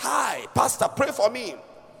 Yes, hi, Pastor, pray for me.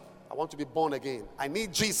 I want to be born again. I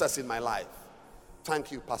need Jesus in my life.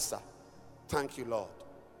 Thank you, Pastor. Thank you, Lord.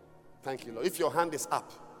 Thank you, Lord. If your hand is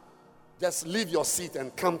up, just leave your seat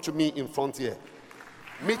and come to me in front here.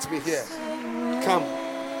 Meet me here. Come,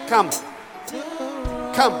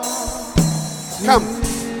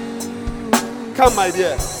 my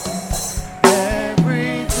dear.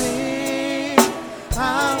 Everything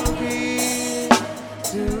I'll give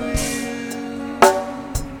to you.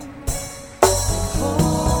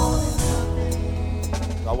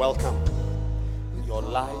 You are welcome. Your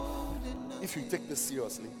life, if you take this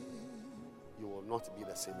seriously, you will not be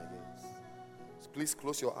the same again. So please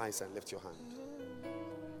close your eyes and lift your hand.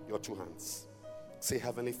 Your two hands. Say,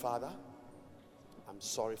 Heavenly Father, I'm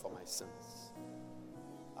sorry for my sins.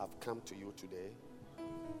 I've come to you today,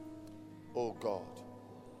 oh God,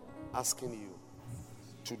 asking you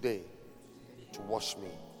today to wash me,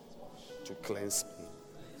 to cleanse me.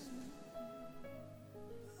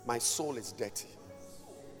 My soul is dirty.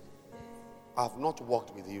 I've not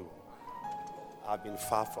walked with you. I've been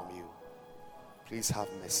far from you. Please have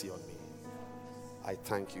mercy on me. I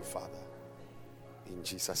thank you, Father. In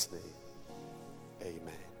Jesus' name,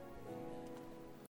 amen.